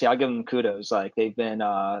 honestly, I'll give them kudos. Like, they've been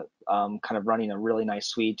kind of running a really nice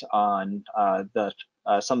suite on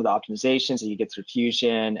some of the optimizations that you get through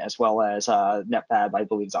Fusion, as well as NetFab, I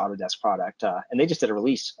believe, is Autodesk product. And they just did a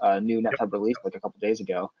release, a new NetFab release like a couple days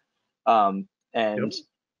ago. But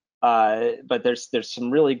there's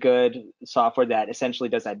some really good software that essentially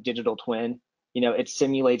does that digital twin it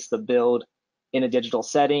simulates the build in a digital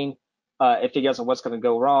setting. It figures out what's going to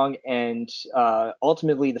go wrong, and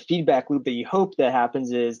ultimately the feedback loop that you hope that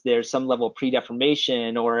happens is there's some level of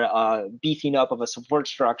pre-deformation or beefing up of a support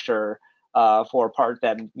structure for a part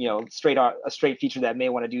that a straight feature that may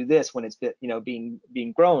want to do this when it's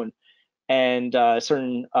being grown, and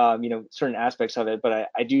certain aspects of it. But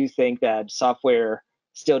I do think that software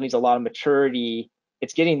still needs a lot of maturity.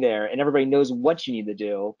 It's getting there, and everybody knows what you need to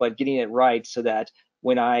do, but getting it right so that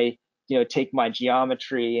when I take my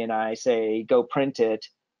geometry and I say go print it,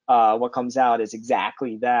 what comes out is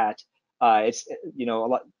exactly that. It's a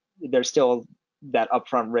lot. There's still that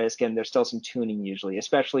upfront risk, and there's still some tuning usually,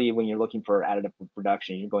 especially when you're looking for additive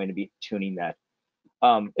production. You're going to be tuning that.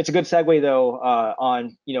 It's a good segue though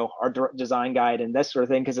on our design guide and that sort of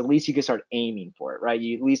thing, because at least you can start aiming for it, right?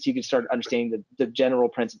 At least you can start understanding the general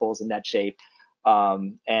principles in that shape,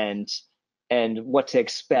 and what to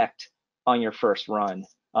expect on your first run.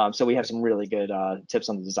 So we have some really good tips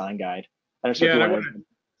on the design guide. I don't know if you want to.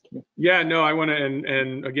 Yeah, no, I want to,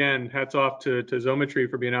 and again, hats off to Xometry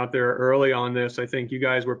for being out there early on this. I think you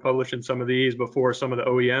guys were publishing some of these before some of the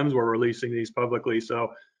OEMs were releasing these publicly.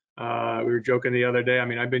 So we were joking the other day. I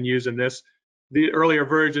mean, I've been using the earlier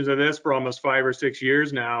versions of this for almost 5 or 6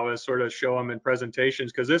 years now, as sort of show them in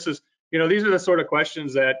presentations, because this is, these are the sort of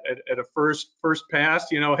questions that at a first pass,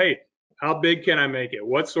 hey, how big can I make it?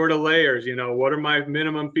 What sort of layers? What are my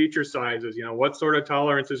minimum feature sizes? What sort of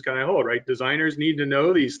tolerances can I hold, right? Designers need to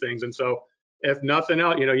know these things. And so if nothing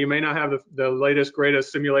else, you may not have the latest,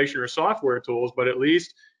 greatest simulation or software tools, but at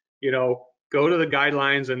least, go to the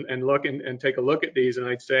guidelines and look and take a look at these. And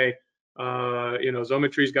I'd say,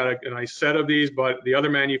 Xometry's got a nice set of these, but the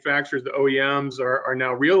other manufacturers, the OEMs, are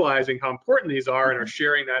now realizing how important these are and are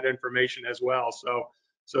sharing that information as well.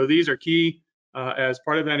 So these are key. As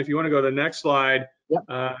part of that, if you want to go to the next slide, yep.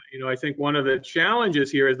 I think one of the challenges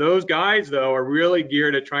here is those guides, though, are really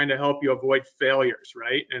geared at trying to help you avoid failures,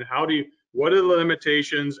 right? And what are the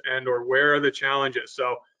limitations or where are the challenges?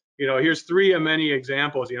 So, here's 3 of many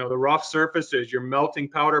examples. The rough surfaces, you're melting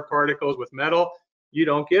powder particles with metal. You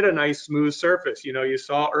don't get a nice smooth surface. You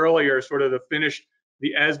saw earlier sort of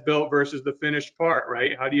the as-built versus the finished part,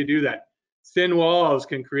 right? How do you do that? Thin walls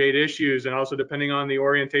can create issues, and also depending on the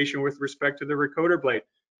orientation with respect to the recoder blade.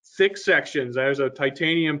 Thick sections, there's a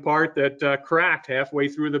titanium part that cracked halfway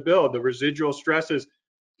through the build. The residual stresses,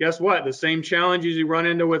 guess what? The same challenges you run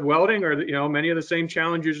into with welding are, many of the same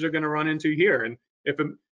challenges you're going to run into here. And if it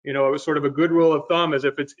was sort of a good rule of thumb is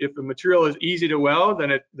if the material is easy to weld, then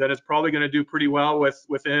it's probably going to do pretty well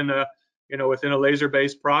within a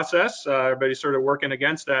laser-based process. Everybody's sort of working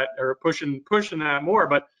against that or pushing that more,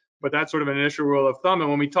 but that's sort of an initial rule of thumb. And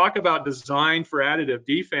when we talk about design for additive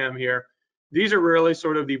DFAM here, these are really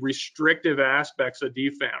sort of the restrictive aspects of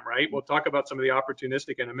DFAM, right? We'll talk about some of the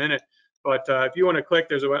opportunistic in a minute, but if you want to click,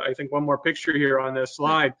 there's I think one more picture here on this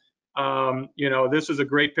slide. This is a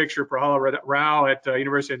great picture for Hala Rao at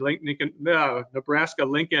University of Nebraska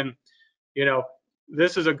Lincoln.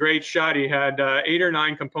 This is a great shot. He had 8 or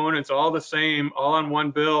 9 components, all the same, all on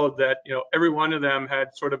one build that, every one of them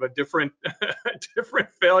had sort of a different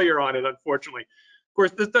failure on it, unfortunately. Of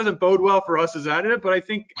course, this doesn't bode well for us as additive, but I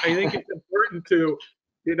think it's important to,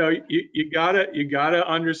 you gotta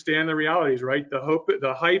understand the realities, right?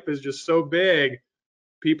 The hype is just so big.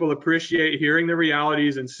 People appreciate hearing the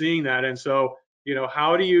realities and seeing that. And so,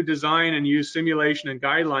 how do you design and use simulation and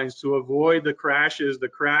guidelines to avoid the crashes, the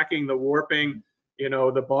cracking, the warping,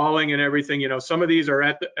 the balling and everything? Some of these are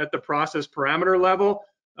at the process parameter level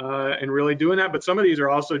and really doing that, but some of these are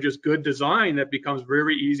also just good design that becomes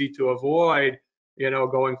very easy to avoid,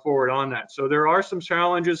 going forward on that. So there are some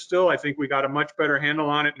challenges still. I think we got a much better handle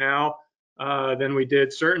on it now than we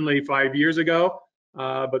did certainly 5 years ago,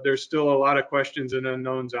 but there's still a lot of questions and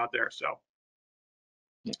unknowns out there. So,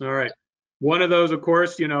 all right. One of those, of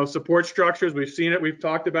course, support structures. We've seen it. We've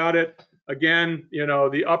talked about it. Again,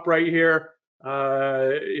 the upright here,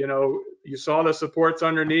 you saw the supports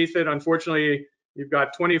underneath it. Unfortunately, you've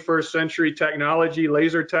got 21st century technology,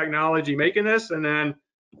 laser technology making this. And then,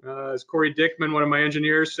 as Corey Dickman, one of my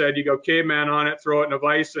engineers, said, you go caveman on it, throw it in a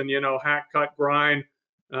vise and, hack, cut, grind,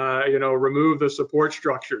 remove the support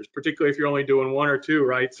structures, particularly if you're only doing 1 or 2,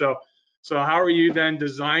 right? So how are you then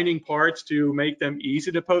designing parts to make them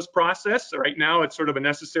easy to post-process? Right now, it's sort of a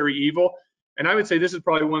necessary evil. And I would say this is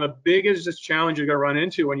probably one of the biggest challenges you're going to run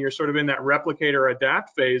into when you're sort of in that replicate or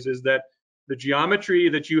adapt phase, is that the geometry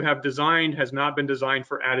that you have designed has not been designed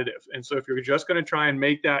for additive. And so if you're just going to try and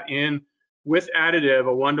make that in with additive,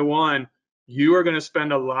 a 1-to-1, you are going to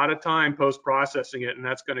spend a lot of time post-processing it, and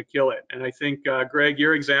that's going to kill it. And I think, Greg,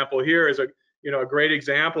 your example here is a great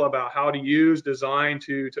example about how to use design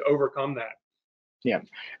to overcome that. Yeah,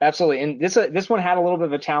 absolutely. And this one had a little bit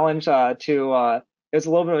of a challenge it was a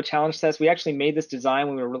little bit of a challenge test. We actually made this design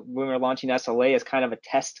when we were launching SLA as kind of a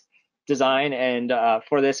test design, and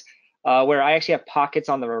for this, where I actually have pockets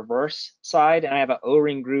on the reverse side, and I have an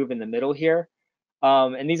O-ring groove in the middle here.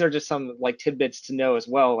 And these are just some like tidbits to know as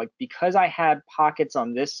well. Like because I had pockets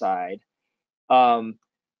on this side,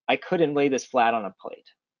 I couldn't lay this flat on a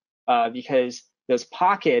plate because those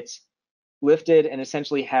pockets lifted and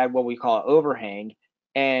essentially had what we call an overhang.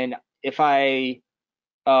 And if I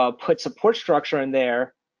put support structure in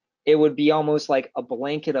there, it would be almost like a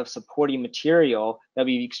blanket of supporting material that would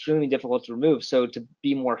be extremely difficult to remove. So to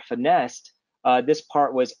be more finessed, this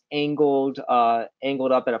part was angled up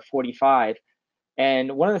at a 45.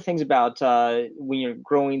 And one of the things about when you're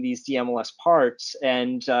growing these DMLS parts,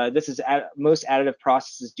 and this is most additive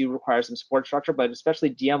processes do require some support structure, but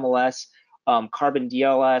especially DMLS, carbon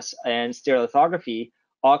DLS, and stereolithography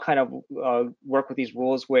all kind of work with these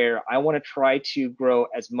rules where I want to try to grow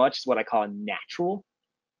as much as what I call natural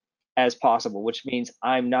as possible, which means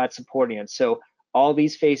I'm not supporting it. So all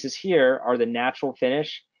these faces here are the natural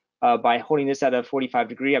finish. By holding this at a 45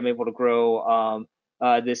 degree, I'm able to grow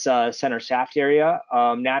this center shaft area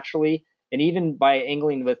naturally. And even by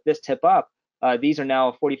angling with this tip up, these are now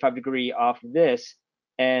a 45 degree off of this,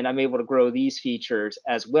 and I'm able to grow these features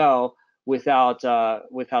as well without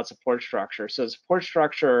support structure. So support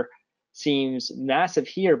structure seems massive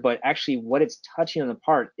here, but actually what it's touching on the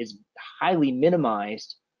part is highly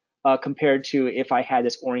minimized compared to if I had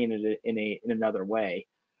this oriented in another way.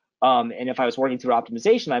 And if I was working through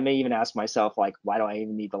optimization, I may even ask myself, like, why do I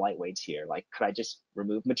even need the lightweights here? Like, could I just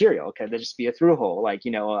remove material? Could there just be a through hole? Like,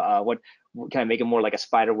 what can I make it more like a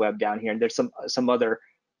spider web down here? And there's some other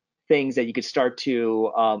things that you could start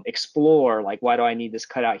to explore, like, why do I need this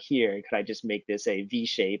cutout here? Could I just make this a V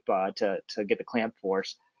shape to get the clamp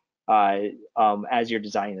force as you're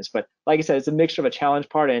designing this? But like I said, it's a mixture of a challenge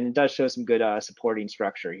part, and it does show some good supporting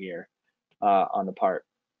structure here on the part.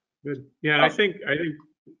 Good. Yeah, and I think.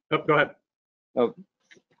 Oh, go ahead.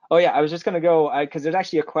 Oh yeah, I was just gonna go because there's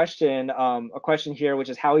actually a question here, which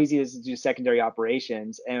is how easy is it to do secondary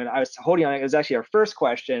operations? And I was holding on it. It was actually our first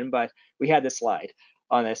question, but we had this slide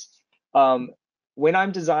on this. When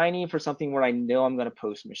I'm designing for something where I know I'm gonna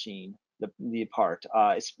post machine the part,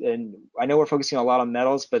 and I know we're focusing a lot on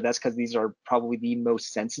metals, but that's because these are probably the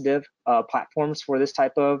most sensitive platforms for this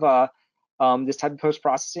type of post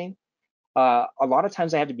processing. A lot of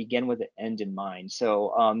times I have to begin with the end in mind.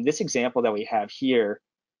 So this example that we have here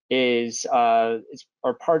are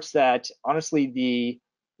parts that honestly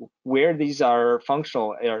where these are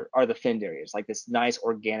functional are the finned areas, like this nice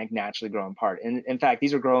organic naturally grown part. And in fact,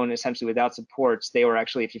 these are grown essentially without supports. They were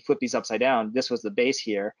actually, if you flip these upside down, this was the base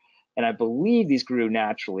here. And I believe these grew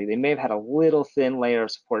naturally. They may have had a little thin layer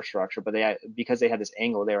of support structure, but because they had this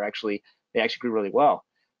angle, they actually grew really well.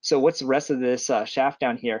 So what's the rest of this shaft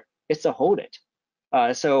down here? It's to hold it.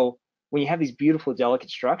 So when you have these beautiful, delicate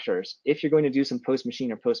structures, if you're going to do some post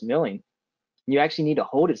machine or post milling, you actually need to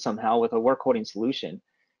hold it somehow with a work holding solution.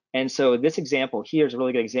 And so this example here is a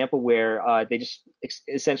really good example where they just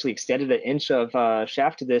essentially extended an inch of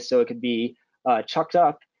shaft to this so it could be chucked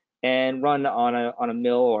up and run on a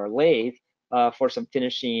mill or a lathe for some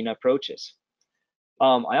finishing approaches.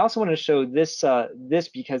 I also want to show this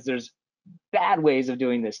because there's bad ways of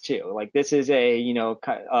doing this too. Like this is a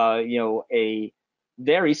a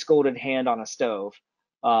very scolded hand on a stove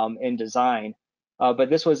in design, but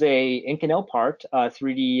this was a Inconel part,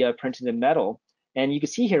 3D printed in metal. And you can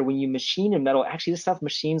see here when you machine in metal, actually this stuff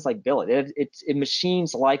machines like billet. It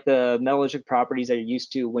machines like the metallurgic properties that you're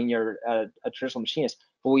used to when you're a traditional machinist.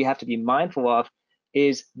 But what you have to be mindful of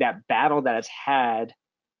is that battle that it's had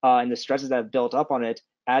and the stresses that have built up on it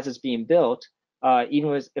as it's being built.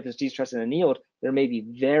 Even if it's de-stressed and annealed, there may be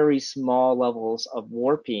very small levels of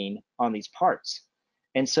warping on these parts.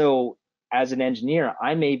 And so as an engineer,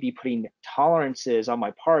 I may be putting tolerances on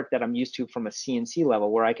my part that I'm used to from a CNC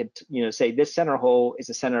level, where I could say this center hole is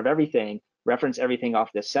the center of everything, reference everything off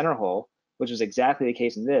this center hole, which was exactly the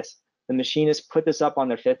case in this. The machinists put this up on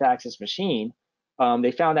their 5th axis machine.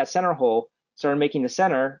 They found that center hole, started making the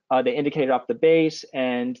center, they indicated off the base,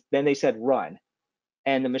 and then they said run.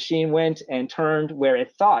 And the machine went and turned where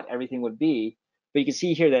it thought everything would be. But you can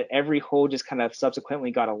see here that every hole just kind of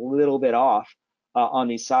subsequently got a little bit off on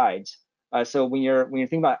these sides. So when you're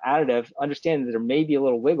thinking about additive, understand that there may be a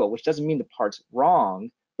little wiggle, which doesn't mean the part's wrong,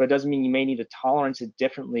 but it doesn't mean you may need to tolerance it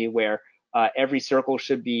differently, where every circle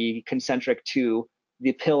should be concentric to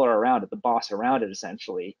the pillar around it, the boss around it,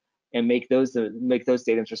 essentially, and make those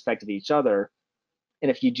datums respective to each other. And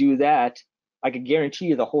if you do that, I can guarantee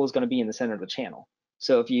you the hole is going to be in the center of the channel.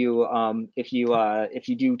 So if you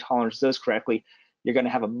do tolerance those correctly, you're going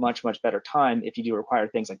to have a much better time if you do require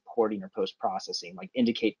things like porting or post processing, like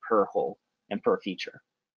indicate per hole and per feature.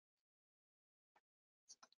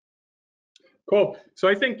 Cool. So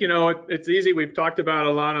I think, it's easy. We've talked about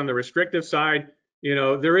a lot on the restrictive side.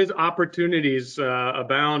 There is opportunities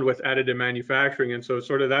abound with additive manufacturing. And so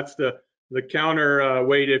sort of that's the counter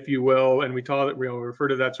weight, if you will. And we refer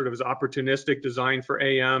to that sort of as opportunistic design for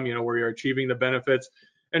AM, where you're achieving the benefits.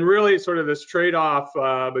 And really sort of this trade-off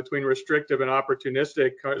between restrictive and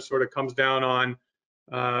opportunistic sort of comes down on,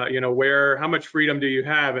 how much freedom do you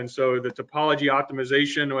have? And so the topology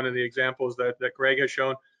optimization, one of the examples that Greg has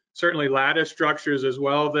shown, certainly lattice structures as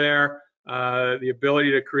well there, the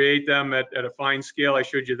ability to create them at a fine scale. I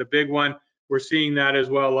showed you the big one. We're seeing that as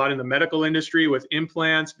well a lot in the medical industry with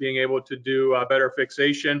implants, being able to do better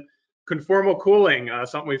fixation. Conformal cooling,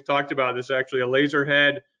 something we've talked about. This is actually a laser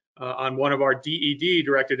head on one of our DED,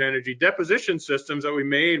 directed energy deposition systems that we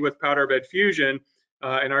made with powder bed fusion.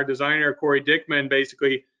 And our designer, Corey Dickman,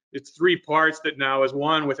 basically, it's 3 parts that now is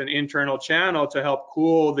one with an internal channel to help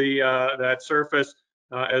cool that surface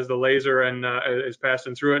as the laser is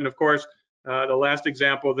passing through it. And of course, the last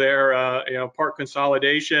example there, part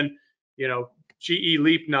consolidation, GE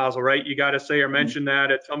LEAP nozzle, right? You got to say or mention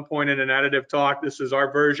that at some point in an additive talk. This is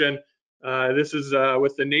our version. This is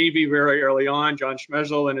with the Navy very early on, John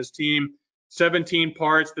Schmezel and his team, 17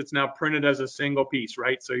 parts that's now printed as a single piece,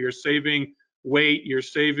 right? So you're saving weight, you're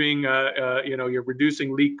saving, you're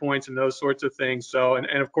reducing leak points and those sorts of things. So, and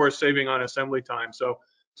of course, saving on assembly time. So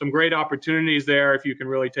some great opportunities there if you can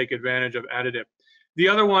really take advantage of additive. The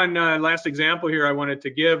other one, last example here I wanted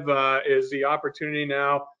to give is the opportunity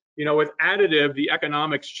now, with additive, the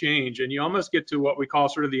economics change and you almost get to what we call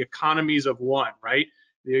sort of the economies of one, right?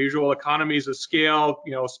 The usual economies of scale,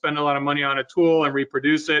 spend a lot of money on a tool and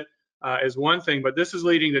reproduce it is one thing, but this is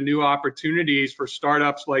leading to new opportunities for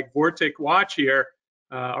startups like Vortic Watch here.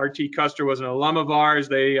 RT Custer was an alum of ours.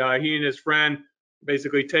 He and his friend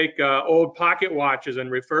basically take old pocket watches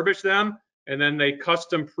and refurbish them, and then they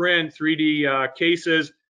custom print 3D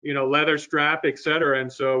cases, leather strap, etc.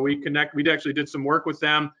 And so we actually did some work with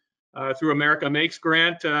them through America Makes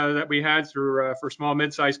grant that we had through for small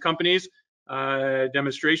mid-sized companies,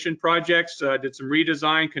 demonstration projects, did some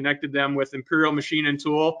redesign, connected them with Imperial Machine and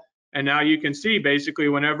Tool, and now you can see basically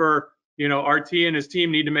whenever RT and his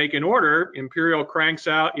team need to make an order, Imperial cranks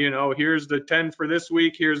out, here's the 10 for this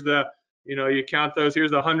week, here's the you count those,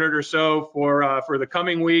 here's the 100 or so for the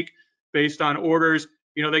coming week based on orders.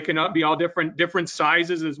 They can be all different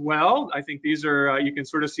sizes as well. I think these are, you can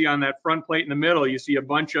sort of see on that front plate in the middle, you see a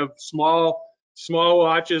bunch of small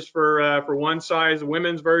watches for one size,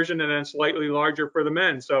 women's version, and then slightly larger for the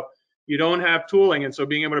men. So you don't have tooling. And so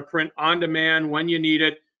being able to print on demand when you need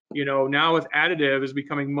it, now with additive is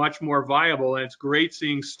becoming much more viable. And it's great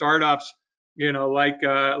seeing startups like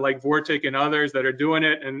Vortic and others that are doing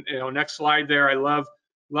it. And next slide there, I love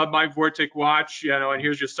my Vortic watch. And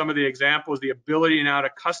here's just some of the examples. The ability now to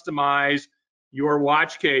customize your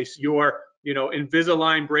watch case, your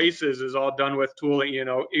Invisalign braces is all done with tooling.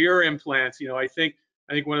 Ear implants. I think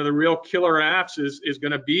one of the real killer apps is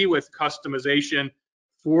going to be with customization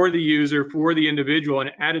for the user, for the individual,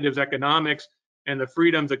 and additives economics. And the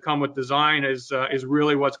freedoms that come with design is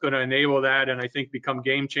really what's going to enable that, and I think become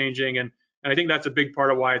game changing. And I think that's a big part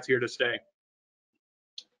of why it's here to stay.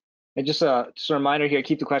 And just a reminder here,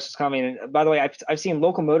 keep the questions coming. And by the way, I've seen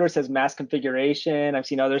Locomotor says mass configuration. I've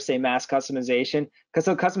seen others say mass customization. Because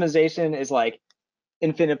so customization is like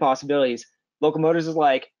infinite possibilities. Locomotors is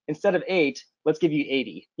like, instead of 8, let's give you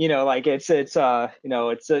 80.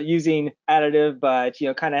 It's using additive, but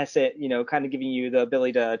kind of giving you the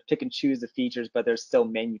ability to pick and choose the features, but they're still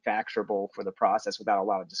manufacturable for the process without a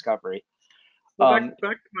lot of discovery. Well,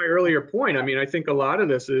 back to my earlier point, I think a lot of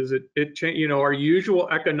this is our usual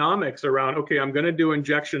economics around, okay, I'm going to do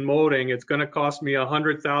injection molding. It's going to cost me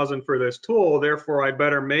 $100,000 for this tool. Therefore, I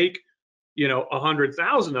better make,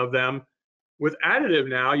 100,000 of them. With additive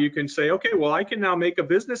now, you can say, okay, well, I can now make a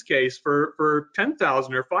business case for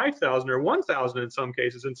 10,000 or 5,000 or 1,000 in some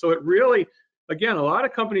cases. And so it really, again, a lot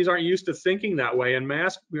of companies aren't used to thinking that way. And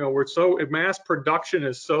mass production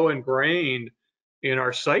is so ingrained in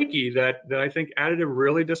our psyche that I think additive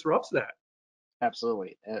really disrupts that.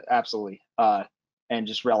 Absolutely. And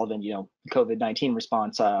just relevant, COVID-19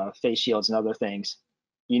 response, face shields and other things.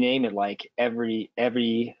 You name it, like every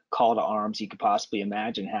call to arms you could possibly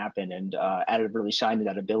imagine happened, and additive really shined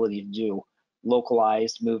that ability to do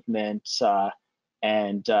localized movements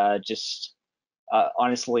and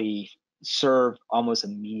honestly, served almost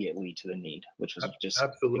immediately to the need, which was just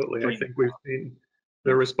absolutely. I extremely think we've seen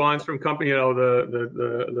the response from company. You know,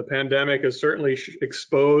 the pandemic has certainly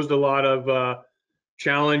exposed a lot of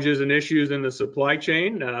challenges and issues in the supply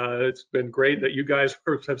chain. It's been great that you guys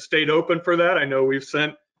have stayed open for that. I know we've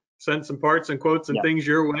sent some parts and quotes and yeah. things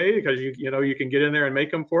your way because you know you can get in there and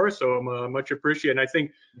make them for us. So I'm much appreciated. And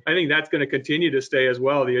I think that's going to continue to stay as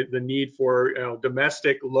well. The need for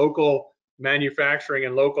domestic, local manufacturing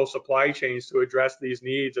and local supply chains to address these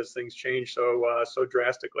needs as things change so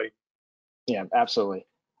drastically. Yeah, absolutely.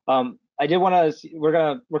 I did want to,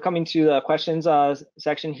 we're coming to the questions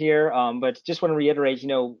section here, but just want to reiterate,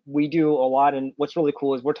 we do a lot, and what's really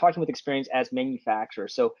cool is we're talking with experience as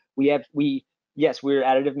manufacturers. So yes, we're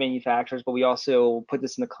additive manufacturers, but we also put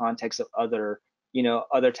this in the context of other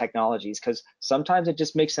technologies, because sometimes it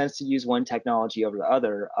just makes sense to use one technology over the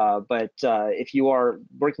other. But if you are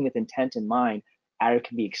working with intent in mind, additive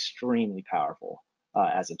can be extremely powerful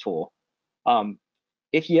as a tool.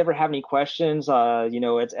 If you ever have any questions, at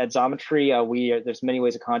Xometry, there's many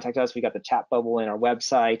ways to contact us. We got the chat bubble in our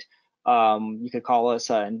website. You could call us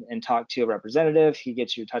and talk to a representative. He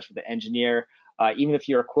gets you in touch with the engineer. Even if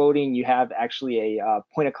you're quoting, you have actually a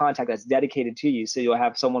point of contact that's dedicated to you. So you'll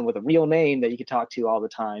have someone with a real name that you can talk to all the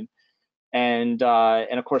time. And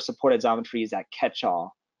of course, support at Xometry is that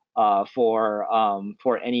catch-all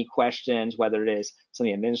for any questions, whether it is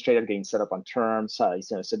something administrative, getting set up on terms,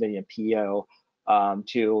 submitting a PO,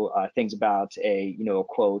 to things about a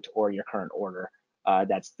quote or your current order.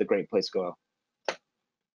 That's the great place to go.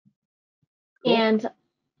 Cool. And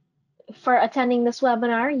for attending this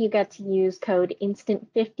webinar, you get to use code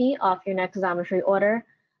INSTANT50 off your next Xometry order.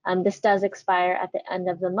 This does expire at the end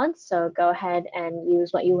of the month, so go ahead and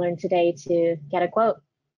use what you learned today to get a quote.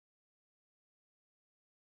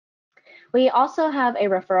 We also have a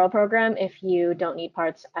referral program if you don't need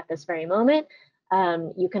parts at this very moment.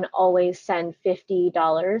 You can always send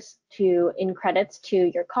 $50 in credits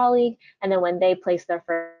to your colleague, and then when they place their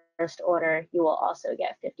first order, you will also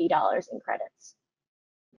get $50 in credits.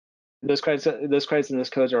 Those credits and those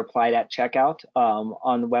codes are applied at checkout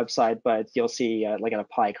on the website, but you'll see like an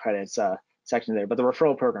apply credits section there. But the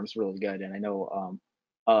referral program is really good, and I know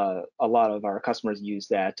a lot of our customers use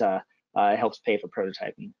that. It helps pay for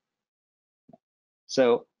prototyping.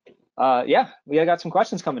 So yeah, we got some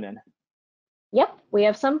questions coming in. Yep, we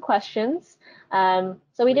have some questions.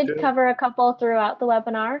 So we did cover a couple throughout the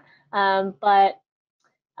webinar, but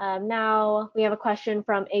now we have a question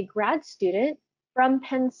from a grad student from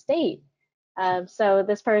Penn State. So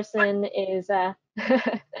this person is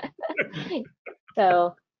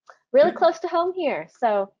so really close to home here.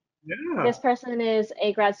 So yeah. This person is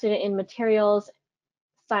a grad student in materials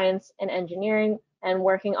science and engineering and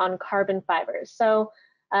working on carbon fibers. So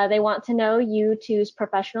they want to know U2's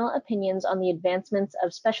professional opinions on the advancements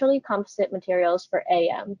of specialty composite materials for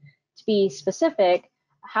AM. To be specific,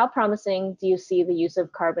 how promising do you see the use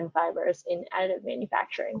of carbon fibers in additive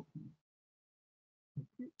manufacturing?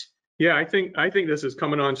 Yeah, I think this is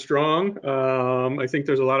coming on strong. I think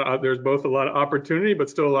there's both a lot of opportunity, but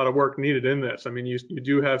still a lot of work needed in this. I mean, you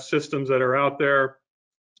do have systems that are out there,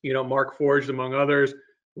 Mark Forged among others,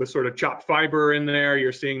 with sort of chopped fiber in there.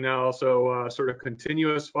 You're seeing now also sort of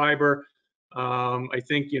continuous fiber. I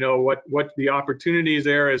think what the opportunities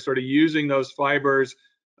there is sort of using those fibers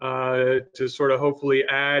to sort of hopefully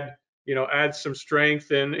add some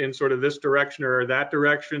strength in sort of this direction or that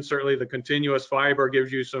direction. Certainly the continuous fiber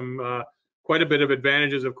gives you some quite a bit of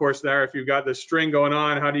advantages, of course, there. If you've got the string going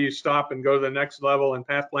on, how do you stop and go to the next level? And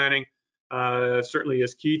path planning certainly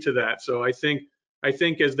is key to that. So I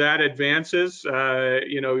think as that advances,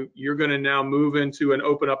 you're going to now move into and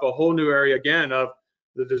open up a whole new area again of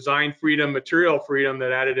the design freedom, material freedom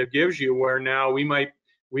that additive gives you, where now we might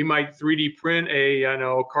 3D print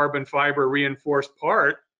a carbon fiber reinforced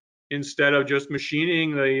part instead of just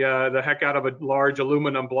machining the heck out of a large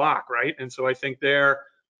aluminum block, right? And so I think there,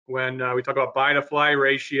 when we talk about buy to fly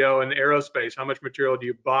ratio in aerospace, how much material do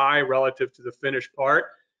you buy relative to the finished part?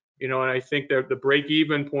 And I think that the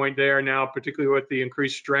break-even point there now, particularly with the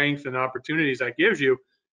increased strength and opportunities that gives you,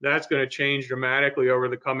 that's going to change dramatically over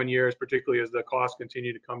the coming years, particularly as the costs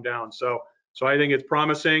continue to come down. So I think it's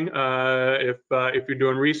promising. If you're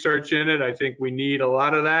doing research in it, I think we need a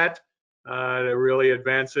lot of that to really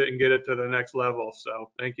advance it and get it to the next level.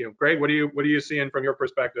 So thank you. Greg, what are you seeing from your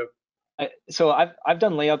perspective? So I've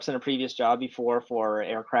done layups in a previous job before for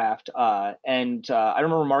aircraft, and I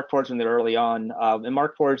remember Mark Forged when they were early on. And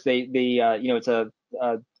Mark Forged, it's a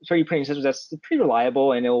 3D printing system that's pretty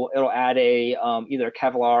reliable, and it'll add a either a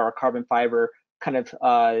Kevlar or carbon fiber kind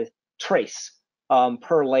of trace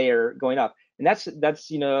per layer going up. and that's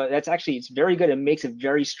that's actually, it's very good. It makes it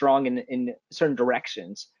very strong in certain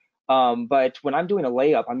directions. But when I'm doing a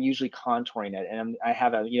layup, I'm usually contouring it, and I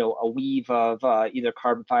have a a weave of either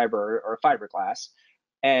carbon fiber or fiberglass,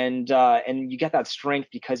 and you get that strength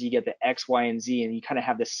because you get the X, Y, and Z, and you kind of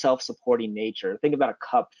have this self-supporting nature. Think about a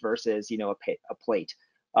cup versus a plate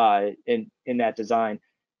in that design.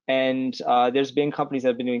 And there's been companies that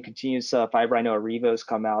have been doing continuous fiber. I know Arrivo's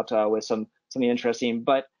come out with something interesting.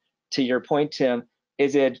 But to your point, Tim,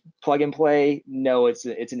 is it plug and play? No, it's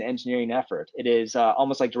an engineering effort. It is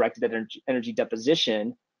almost like directed energy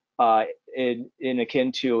deposition, in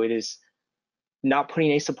akin to, it is not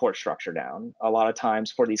putting a support structure down a lot of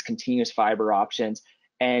times for these continuous fiber options,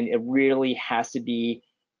 and it really has to be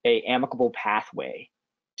a amicable pathway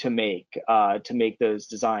to make those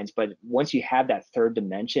designs. But once you have that third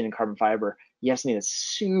dimension in carbon fiber, you have something that's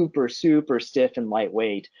super, super stiff and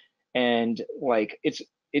lightweight, and like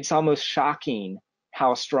it's almost shocking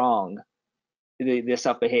how strong this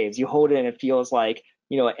stuff behaves. You hold it and it feels like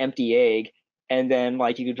an empty egg, and then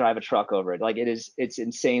like you could drive a truck over it. Like it's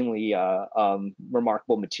insanely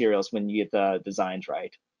remarkable materials when you get the designs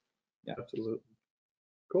right. Yeah, absolutely.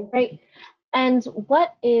 Cool. Great. And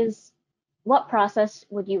what process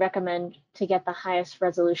would you recommend to get the highest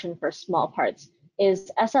resolution for small parts? Is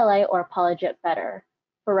SLA or PolyJet better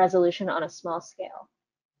for resolution on a small scale?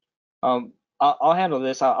 I'll handle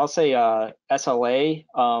this. I'll say SLA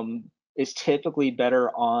is typically better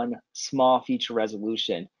on small feature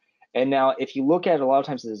resolution. And now, if you look at a lot of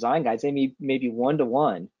times the design guides, they may be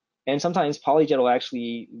 1-to-1, and sometimes PolyJet will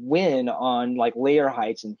actually win on like layer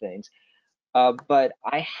heights and things. But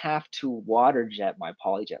I have to water jet my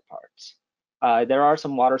PolyJet parts. There are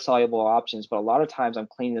some water soluble options, but a lot of times I'm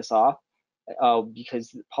cleaning this off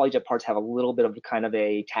because PolyJet parts have a little bit of kind of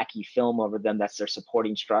a tacky film over them. That's their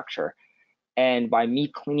supporting structure. And by me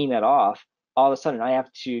cleaning that off, all of a sudden I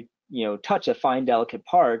have to touch a fine, delicate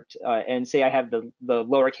part, and say I have the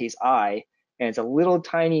lowercase I, and it's a little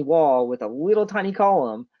tiny wall with a little tiny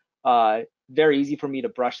column. Very easy for me to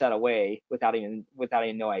brush that away without even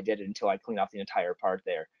know I did it until I clean off the entire part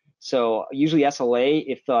there. So usually SLA,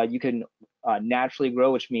 if you can naturally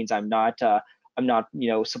grow, which means I'm not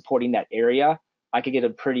supporting that area, I could get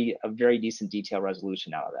a very decent detail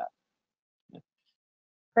resolution out of that.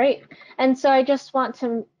 Great. And so I just want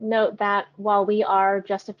to note that while we are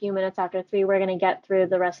just a few minutes after 3, we're going to get through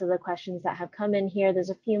the rest of the questions that have come in here.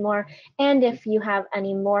 There's a few more. And if you have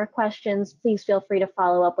any more questions, please feel free to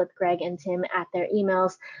follow up with Greg and Tim at their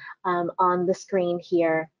emails on the screen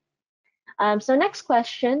here. So next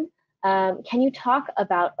question, can you talk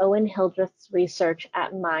about Owen Hildreth's research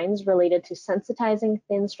at Mines related to sensitizing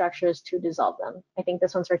thin structures to dissolve them? I think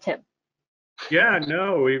this one's for Tim. Yeah,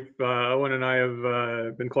 no, Owen and I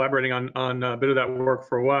have been collaborating on a bit of that work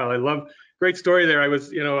for a while. Great story there. I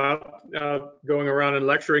was, out going around and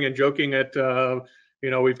lecturing and joking at,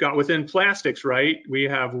 we've got within plastics, right? We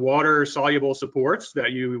have water soluble supports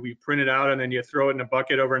that we print it out and then you throw it in a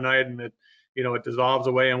bucket overnight and it dissolves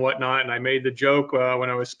away and whatnot. And I made the joke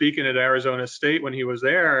when I was speaking at Arizona State when he was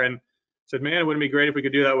there and said, man, wouldn't it be great if we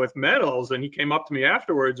could do that with metals? And he came up to me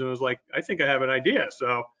afterwards and was like, I think I have an idea.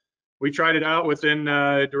 So we tried it out within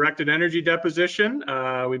directed energy deposition.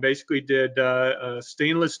 We basically did a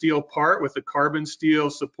stainless steel part with a carbon steel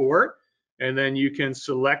support, and then you can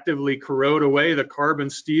selectively corrode away the carbon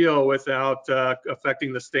steel without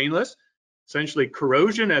affecting the stainless. Essentially,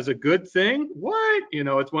 corrosion as a good thing. What?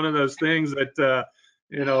 It's one of those things that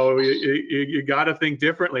you got to think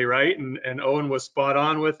differently, right? And Owen was spot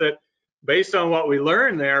on with it. Based on what we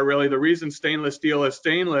learned there, really the reason stainless steel is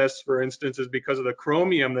stainless, for instance, is because of the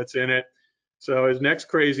chromium that's in it. So his next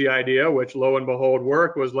crazy idea, which lo and behold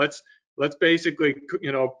worked, was let's basically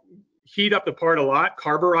heat up the part a lot,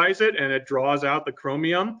 carburize it, and it draws out the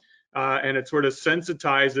chromium, and it sort of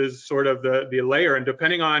sensitizes sort of the layer. And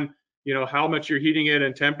depending on how much you're heating it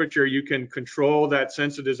and temperature, you can control that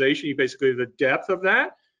sensitization, basically the depth of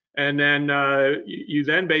that. And then you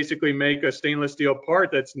then basically make a stainless steel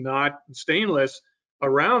part that's not stainless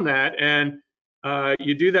around that, and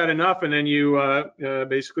you do that enough, and then you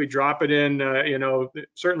basically drop it in.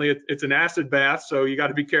 Certainly it's an acid bath, so you got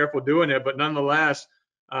to be careful doing it, but nonetheless,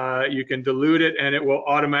 you can dilute it, and it will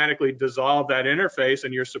automatically dissolve that interface,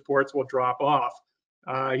 and your supports will drop off.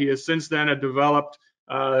 He has since then developed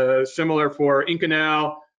similar for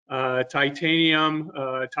Inconel. Titanium,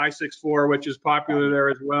 Ti-64, which is popular there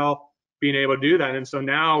as well, being able to do that. And so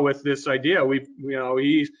now with this idea,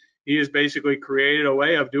 he has basically created a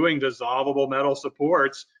way of doing dissolvable metal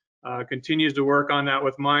supports. Continues to work on that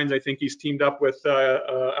with Mines. I think he's teamed up with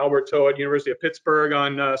Alberto at University of Pittsburgh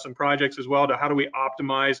on some projects as well to how do we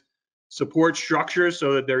optimize support structures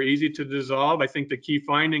so that they're easy to dissolve. I think the key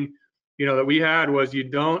finding, that we had was you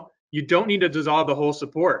don't need to dissolve the whole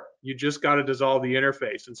support. You just got to dissolve the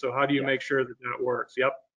interface. And so how do you make sure that that works?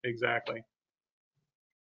 Yep, exactly.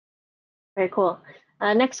 Very cool.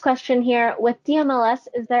 Next question here. With DMLS,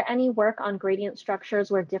 is there any work on gradient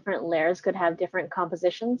structures where different layers could have different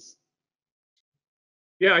compositions?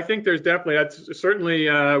 Yeah, I think there's definitely, that's certainly,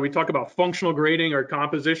 we talk about functional grading or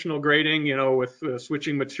compositional grading, with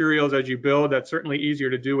switching materials as you build. That's certainly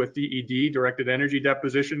easier to do with DED, directed energy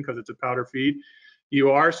deposition, because it's a powder feed.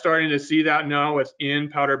 You are starting to see that now within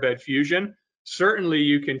powder bed fusion. Certainly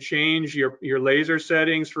you can change your laser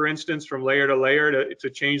settings, for instance, from layer to layer to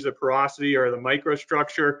change the porosity or the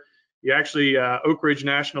microstructure. You actually, Oak Ridge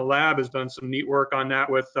National Lab has done some neat work on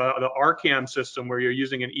that with the RCAM system, where you're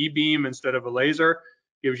using an E-beam instead of a laser.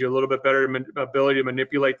 Gives you a little bit better ability to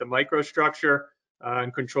manipulate the microstructure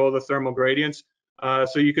and control the thermal gradients.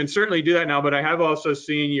 So you can certainly do that now, but I have also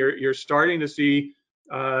seen you're starting to see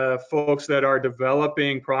folks that are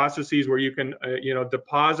developing processes where you can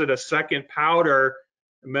deposit a second powder,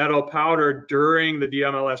 metal powder, during the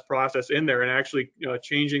DMLS process in there and actually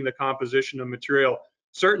changing the composition of material.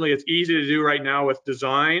 Certainly it's easy to do right now with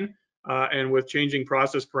design. And with changing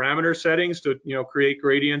process parameter settings to create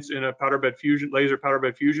gradients in a powder bed fusion, laser powder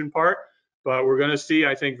bed fusion part. But we're going to see,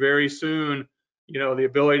 I think, very soon, the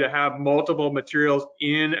ability to have multiple materials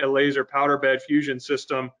in a laser powder bed fusion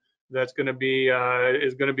system. That's going to be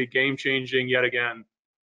is going to be game changing yet again.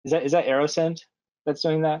 Is that Aeroscent that's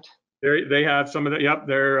doing that? They have some of that. Yep.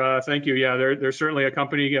 Thank you. Yeah. They're certainly a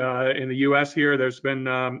company in the U.S. here. There's been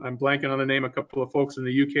I'm blanking on the name, a couple of folks in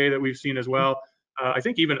the UK that we've seen as well. I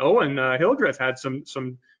think even Owen Hildreth had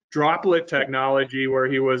some droplet technology where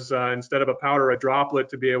he was instead of a powder, a droplet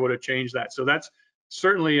to be able to change that. So that's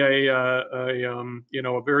certainly a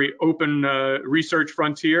very open research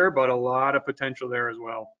frontier, but a lot of potential there as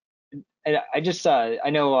well. And I just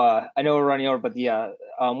I know we're running over, but the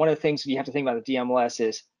one of the things you have to think about the DMLS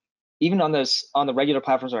is even on the regular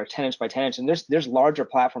platforms that are 10 inch by 10 inch, and there's larger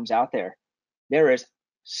platforms out there. There is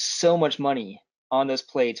so much money on those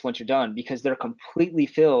plates once you're done, because they're completely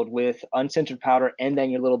filled with unsintered powder and then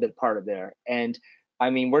your little bit part of there. And I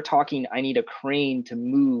mean, we're talking, I need a crane to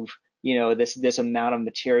move, this amount of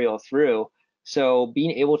material through. So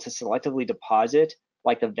being able to selectively deposit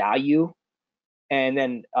like the value and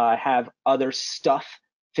then have other stuff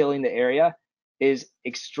filling the area is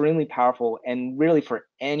extremely powerful, and really for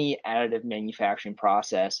any additive manufacturing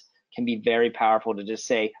process can be very powerful to just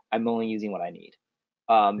say, I'm only using what I need.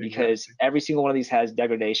 Because every single one of these has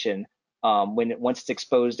degradation. Once it's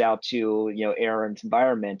exposed out to air and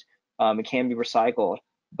environment, it can be recycled.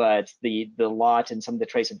 But the lot and some of the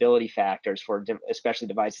traceability factors for especially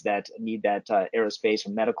devices that need that aerospace or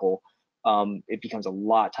medical, it becomes a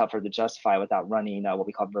lot tougher to justify without running what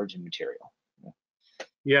we call virgin material.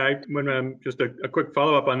 Yeah, when just a quick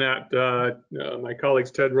follow-up on that, my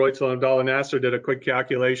colleagues Ted Reutzel and Abdallah Nasser did a quick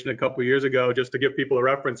calculation a couple of years ago just to give people a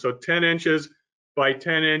reference. So 10 inches by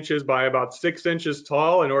 10 inches by about 6 inches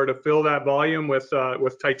tall, in order to fill that volume with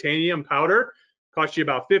titanium powder, costs you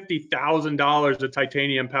about $50,000 of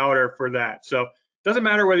titanium powder for that. So it doesn't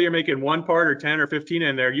matter whether you're making one part or 10 or 15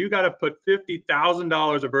 in there, you got to put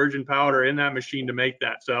 $50,000 of virgin powder in that machine to make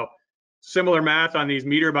that. So similar math on these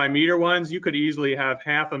meter by meter ones, you could easily have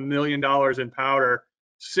 $500,000 in powder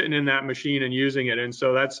sitting in that machine and using it. And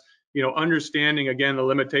so that's, understanding again the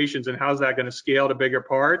limitations and how's that going to scale to bigger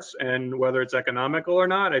parts and whether it's economical or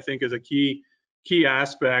not, I think is a key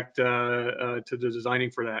aspect to the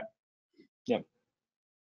designing for that. Yep.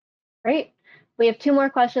 Great. We have 2 more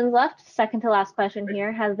questions left. Second to last question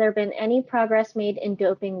here. Has there been any progress made in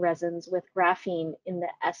doping resins with graphene in the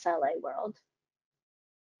SLA world?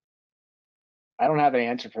 I don't have an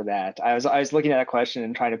answer for that. I was looking at that question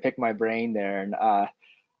and trying to pick my brain there, and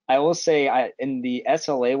I will say in the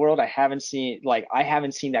SLA world, I haven't seen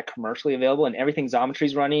that commercially available, and everything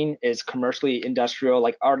Xometry's running is commercially industrial,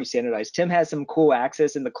 like already standardized. Tim has some cool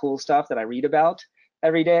access and the cool stuff that I read about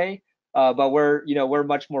every day, but we're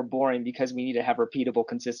much more boring because we need to have repeatable,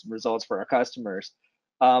 consistent results for our customers.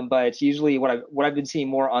 But usually what I've been seeing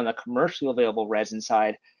more on the commercially available resin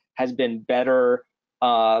side has been better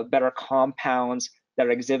compounds that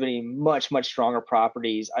are exhibiting much stronger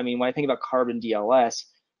properties. I mean, when I think about carbon DLS,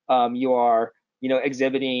 you are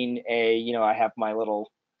exhibiting I have my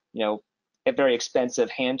little a very expensive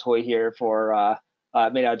hand toy here for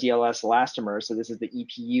made out of DLS elastomer. So this is the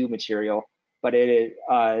EPU material, but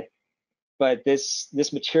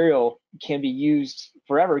this material can be used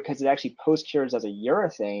forever because it actually post cures as a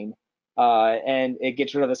urethane, and it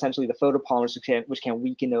gets rid of essentially the photopolymers which can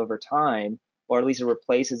weaken over time, or at least it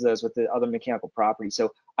replaces those with the other mechanical properties.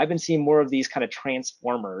 So I've been seeing more of these kind of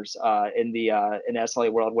transformers in the SLA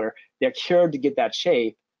world, where they're cured to get that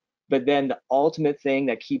shape, but then the ultimate thing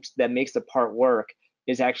that makes the part work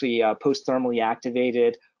is actually post-thermally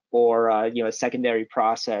activated, or a secondary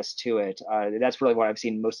process to it. That's really what I've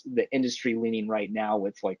seen most of the industry leaning right now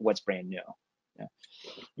with like what's brand new.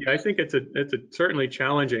 Yeah, I think it's certainly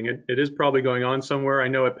challenging. It is probably going on somewhere. I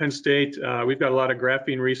know at Penn State, we've got a lot of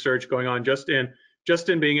graphene research going on just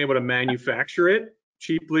in being able to manufacture it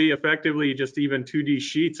cheaply, effectively. Just even 2D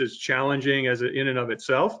sheets is challenging in and of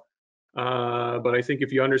itself. But I think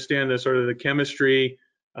if you understand the sort of the chemistry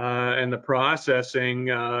and the processing,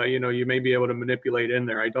 you may be able to manipulate in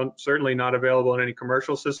there. Certainly not available in any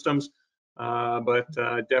commercial systems. But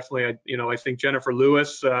definitely, I think Jennifer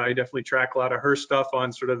Lewis, I definitely track a lot of her stuff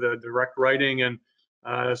on sort of the direct writing and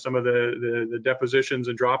some of the depositions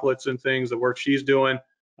and droplets and things, the work she's doing,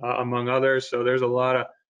 among others. So there's a lot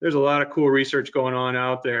of cool research going on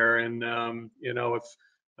out there. And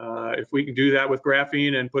if we can do that with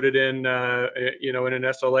graphene and put it in in an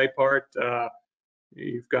SLA part,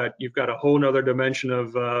 you've got a whole nother dimension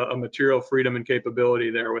of a material freedom and capability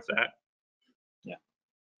there with that.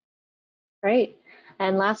 Great.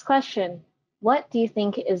 And last question. What do you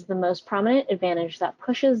think is the most prominent advantage that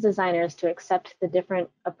pushes designers to accept the different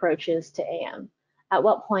approaches to AM? At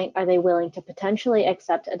what point are they willing to potentially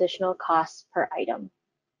accept additional costs per item?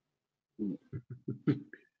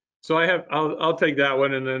 So I'll take that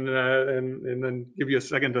one, and then give you a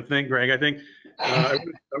second to think, Greg. I think I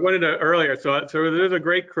wanted to earlier. So there's a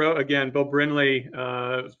great quote again, Bill Brinley.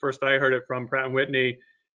 First I heard it from Pratt & Whitney.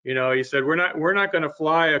 He said, we're not going to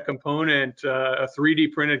fly a component, a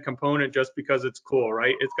 3D printed component, just because it's cool,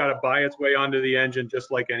 right? It's got to buy its way onto the engine just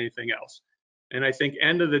like anything else. And I think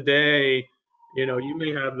end of the day, you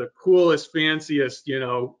may have the coolest, fanciest,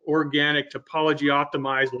 organic, topology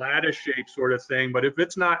optimized lattice shape sort of thing, but if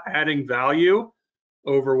it's not adding value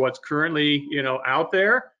over what's currently, out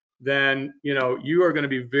there, then, you are going to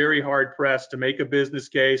be very hard pressed to make a business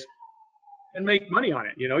case and make money on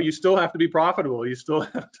it. You still have to be profitable. You still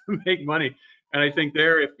have to make money. And I think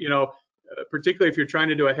there, if particularly if you're trying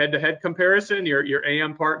to do a head-to-head comparison, your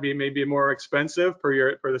AM part may be more expensive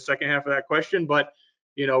for the second half of that question. But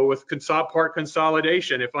with part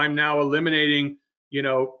consolidation, if I'm now eliminating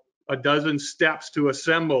a dozen steps to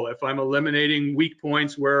assemble, if I'm eliminating weak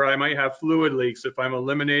points where I might have fluid leaks, if I'm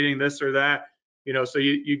eliminating this or that, so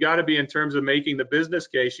you got to be, in terms of making the business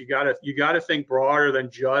case, you got to think broader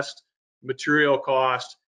than just material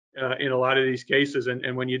cost in a lot of these cases.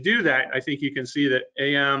 And when you do that, I think you can see that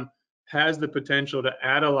AM has the potential to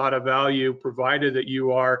add a lot of value, provided that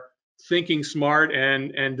you are thinking smart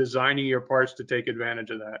and designing your parts to take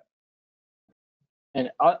advantage of that.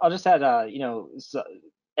 And I'll just add, so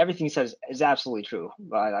everything you said is absolutely true.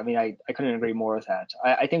 But I mean, I couldn't agree more with that.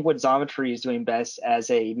 I think what Xometry is doing best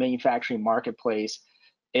as a manufacturing marketplace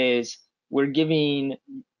is we're giving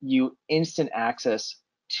you instant access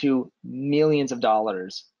to millions of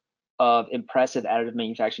dollars of impressive additive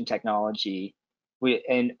manufacturing technology,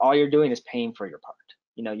 and all you're doing is paying for your part.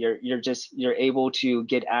 You're able to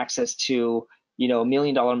get access to $1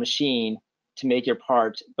 million machine to make your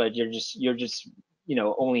part, but you're just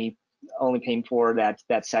only paying for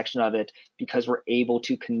that section of it, because we're able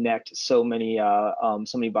to connect so many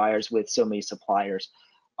buyers with so many suppliers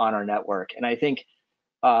on our network. And I think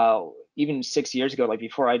even 6 years ago, like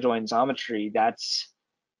before I joined Xometry, that's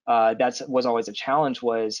was always a challenge.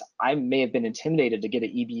 Was I may have been intimidated to get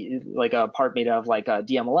a part made of like a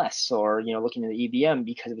DMLS, or looking at the EBM,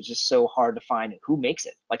 because it was just so hard to find who makes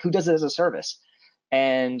it, like who does it as a service.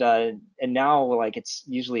 And now, like, it's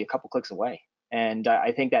usually a couple clicks away. And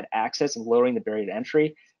I think that access and lowering the barrier to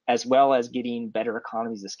entry, as well as getting better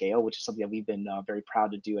economies of scale, which is something that we've been very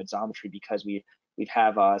proud to do at Xometry, because we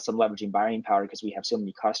have some leveraging buying power, because we have so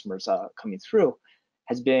many customers coming through,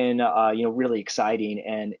 has been really exciting,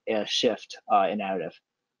 and a shift in additive.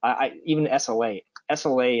 Even SLA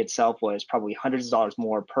itself was probably hundreds of dollars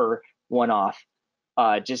more per one-off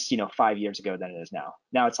just 5 years ago than it is now.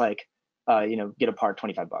 Now it's like get a part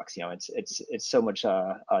 $25. It's so much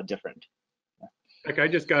different. Like I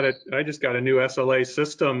just got a new SLA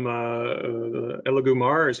system, Elegoo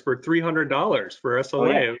Mars, for $300 for SLA.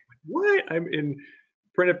 Oh, yeah. What? I'm in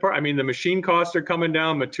printed part. I mean, the machine costs are coming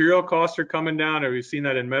down, material costs are coming down, and we've seen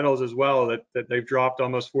that in metals as well, that they've dropped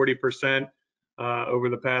almost 40% over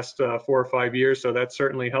the past 4 or 5 years. So that's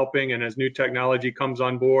certainly helping. And as new technology comes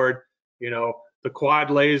on board, the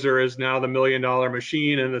quad laser is now the $1 million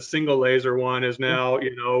machine, and the single laser one is now,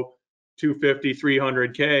 250,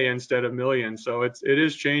 300K instead of millions. So it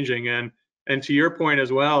is changing. And And to your point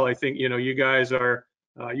as well, I think, you guys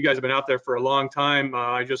have been out there for a long time.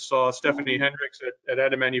 I just saw Stephanie Hendricks at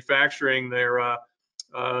Additive Manufacturing, their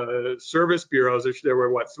service bureaus. There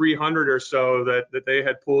were, what, 300 or so that they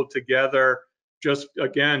had pulled together, just,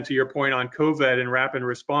 again, to your point on COVID and rapid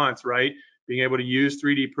response, right? Being able to use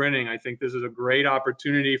 3D printing. I think this is a great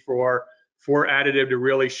opportunity for additive to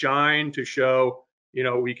really shine, to show,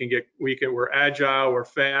 we're agile, we're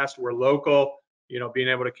fast, we're local, being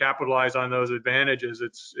able to capitalize on those advantages.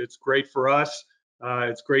 It's great for us.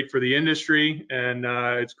 It's great for the industry, and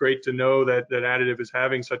it's great to know that additive is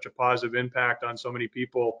having such a positive impact on so many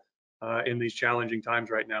people in these challenging times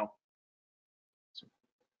right now.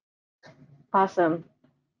 Awesome.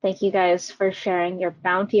 Thank you guys for sharing your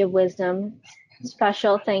bounty of wisdom.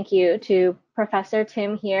 Special thank you to Professor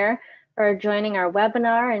Tim here for joining our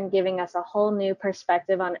webinar and giving us a whole new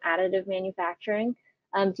perspective on additive manufacturing.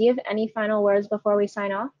 Do you have any final words before we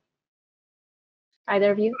sign off?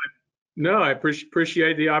 Either of you? No, I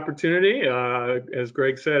appreciate the opportunity. As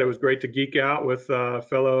Greg said, it was great to geek out with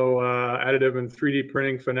fellow additive and 3D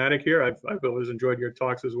printing fanatic here. I've always enjoyed your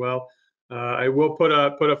talks as well. I will put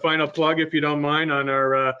a final plug, if you don't mind, on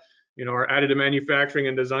our our Additive Manufacturing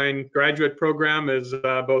and Design graduate program is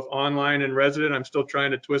both online and resident. I'm still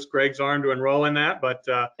trying to twist Greg's arm to enroll in that, but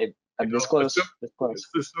I'm this close.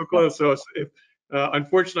 It's so close. So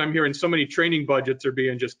unfortunately, I'm hearing so many training budgets are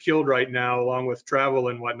being just killed right now, along with travel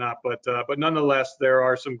and whatnot. But nonetheless, there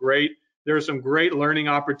are some great learning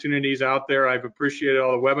opportunities out there. I've appreciated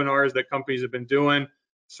all the webinars that companies have been doing,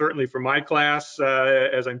 certainly for my class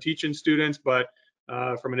as I'm teaching students, but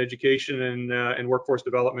from an education and workforce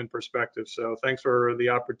development perspective. So thanks for the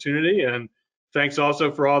opportunity, and thanks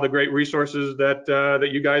also for all the great resources that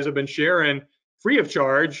you guys have been sharing free of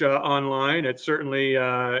charge online. It's certainly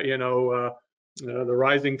the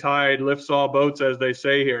rising tide lifts all boats, as they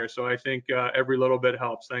say here. So I think every little bit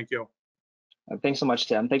helps. Thank you. Thanks so much,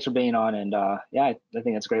 Tim. Thanks for being on. And yeah, I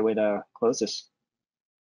think that's a great way to close this.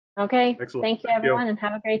 Okay. Excellent. Thank you, everyone, and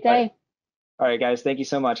have a great day. All right, guys. Thank you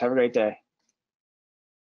so much. Have a great day.